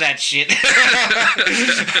of that shit.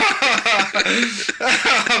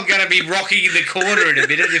 I'm going to be rocking in the corner in a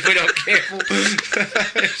minute if we're not careful.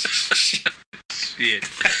 Shit.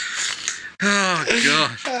 Oh,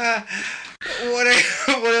 God. What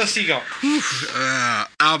else you got?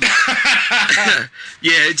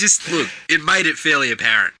 Yeah, it made it fairly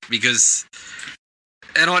apparent because,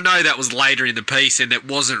 and I know that was later in the piece and it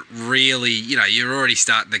wasn't really, you're already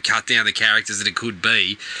starting to cut down the characters that it could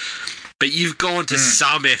be, but you've gone to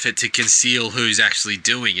some effort to conceal who's actually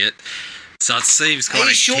doing it, so it seems kind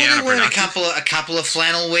of counterproductive. Are you sure there weren't a couple of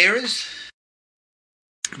flannel wearers?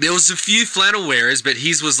 There was a few flannel wearers, but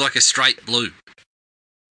his was like a straight blue.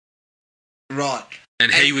 Right.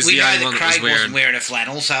 And he was the only one that was Craig wasn't wearing a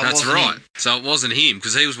flannel, so that's right. So it wasn't him,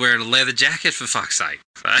 because he was wearing a leather jacket, for fuck's sake.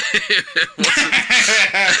 So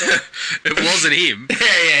it wasn't him.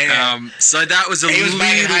 Yeah. So that was he was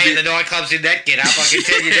making hay in the nightclubs in that get-up, I can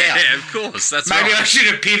tell you now. Yeah, of course, that's Maybe right. I should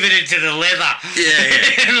have pivoted to the leather.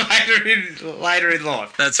 later in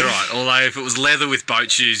life. That's right. Although if it was leather with boat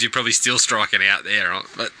shoes, you're probably still striking out there, right?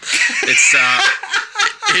 But it's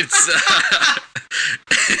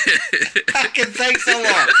Fucking thanks a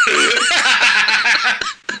lot.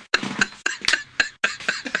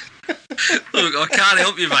 Look, I can't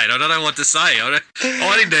help you, mate. I don't know what to say. I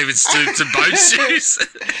didn't even stoop to boat shoes.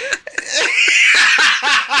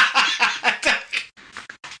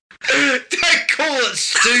 Don't call it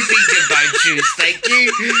stooping to boat shoes, thank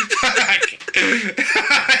you. Fuck.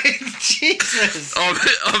 Jesus.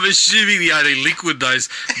 I'm assuming the only liquid those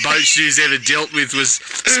boat shoes ever dealt with was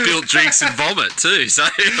spilt drinks and vomit too. So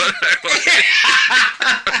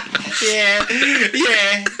yeah,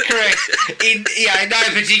 correct. In no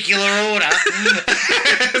particular order.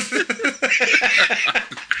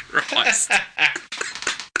 Christ.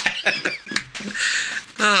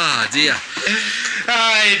 Oh dear.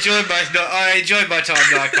 I enjoyed my time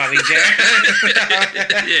nightclubbing, Jared.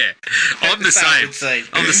 Yeah, I'm the same.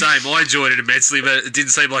 I'm the same. I enjoyed it immensely, but it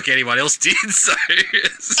didn't seem like anyone else did. So.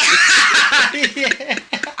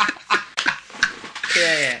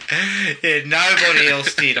 Yeah. Nobody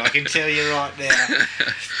else did. I can tell you right now.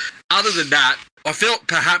 Other than that, I felt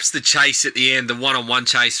perhaps the chase at the end, the one-on-one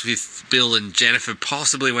chase with Bill and Jennifer,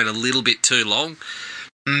 possibly went a little bit too long.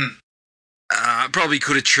 Probably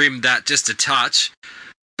could have trimmed that just a touch.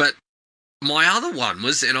 But my other one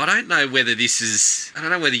was, and I don't know whether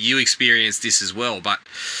you experienced this as well, but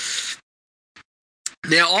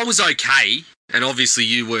now I was okay, and obviously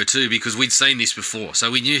you were too, because we'd seen this before,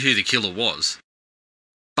 so we knew who the killer was.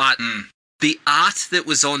 But the art that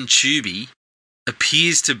was on Tubi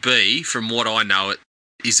appears to be, from what I know, it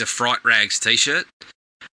is a Fright Rags t-shirt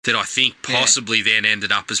that I think possibly then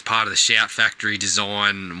ended up as part of the Shout Factory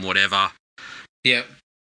design and whatever. Yep.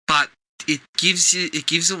 But it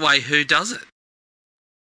gives away who does it.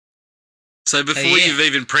 So before you've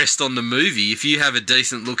even pressed on the movie, if you have a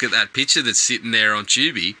decent look at that picture that's sitting there on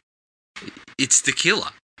Tubi, it's the killer.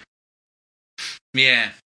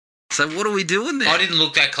 Yeah. So what are we doing there? I didn't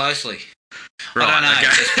look that closely. Right, I don't know. okay.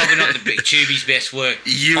 It's probably not the Tubi's best work.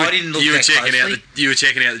 I didn't look that closely. You were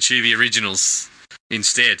checking out the Tubi originals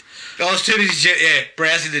instead. I was too busy,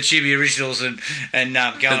 browsing the Tubi originals and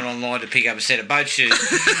going online to pick up a set of boat shoes.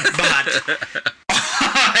 But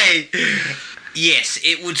yes,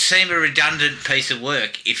 it would seem a redundant piece of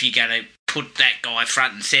work if you're going to put that guy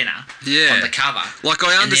front and centre on the cover. Like,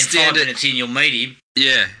 I understand and then 5 minutes in, you'll meet him.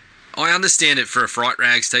 Yeah, I understand it for a Fright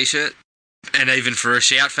Rags t-shirt and even for a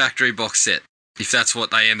Shout Factory box set, if that's what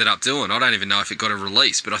they ended up doing. I don't even know if it got a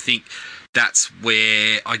release, but I think that's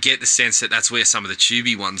where I get the sense that that's where some of the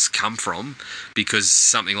Tubi ones come from, because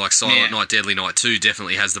something like Silent Night, Deadly Night 2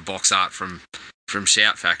 definitely has the box art from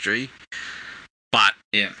Shout Factory. But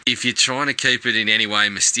if you're trying to keep it in any way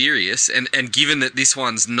mysterious, and given that this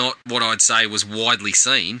one's not what I'd say was widely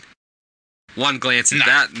seen, one glance at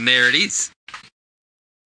that and there it is.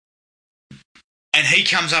 And he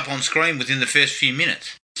comes up on screen within the first few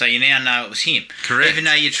minutes. So you now know it was him. Correct. Even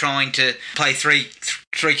though you're trying to play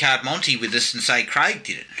three-card Monty with us and say Craig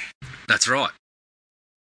did it. That's right.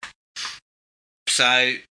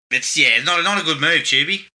 So it's not a good move,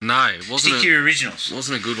 Tubi. No, it wasn't. Stick to your originals.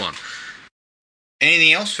 Wasn't a good one.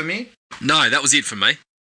 Anything else from you? No, that was it for me.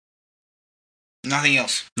 Nothing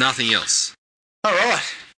else. Nothing else. All right.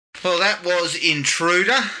 Well, that was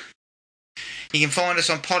Intruder. You can find us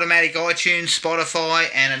on Podomatic, iTunes, Spotify,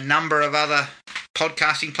 and a number of other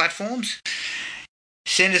podcasting platforms.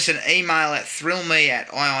 Send us an email at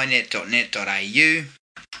thrillme@iinet.net.au.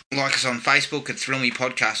 Like us on Facebook at Thrill Me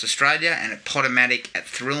Podcast Australia and at Podomatic at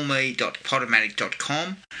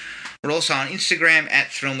thrillme.podomatic.com. We're also on Instagram at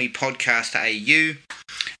thrillmepodcastau.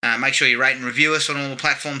 Make sure you rate and review us on all the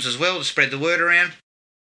platforms as well to spread the word around.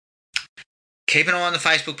 Keep an eye on the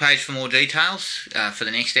Facebook page for more details for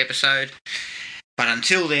the next episode. But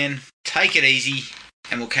until then, take it easy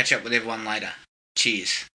and we'll catch up with everyone later.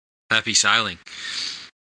 Cheers. Happy sailing.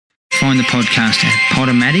 Find the podcast at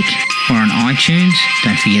Podomatic or on iTunes.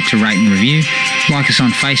 Don't forget to rate and review. Like us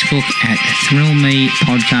on Facebook at Thrill Me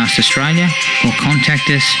Podcast Australia or contact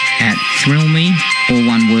us at thrillme, all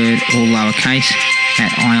one word, all lowercase,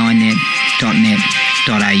 at iinet.net.au.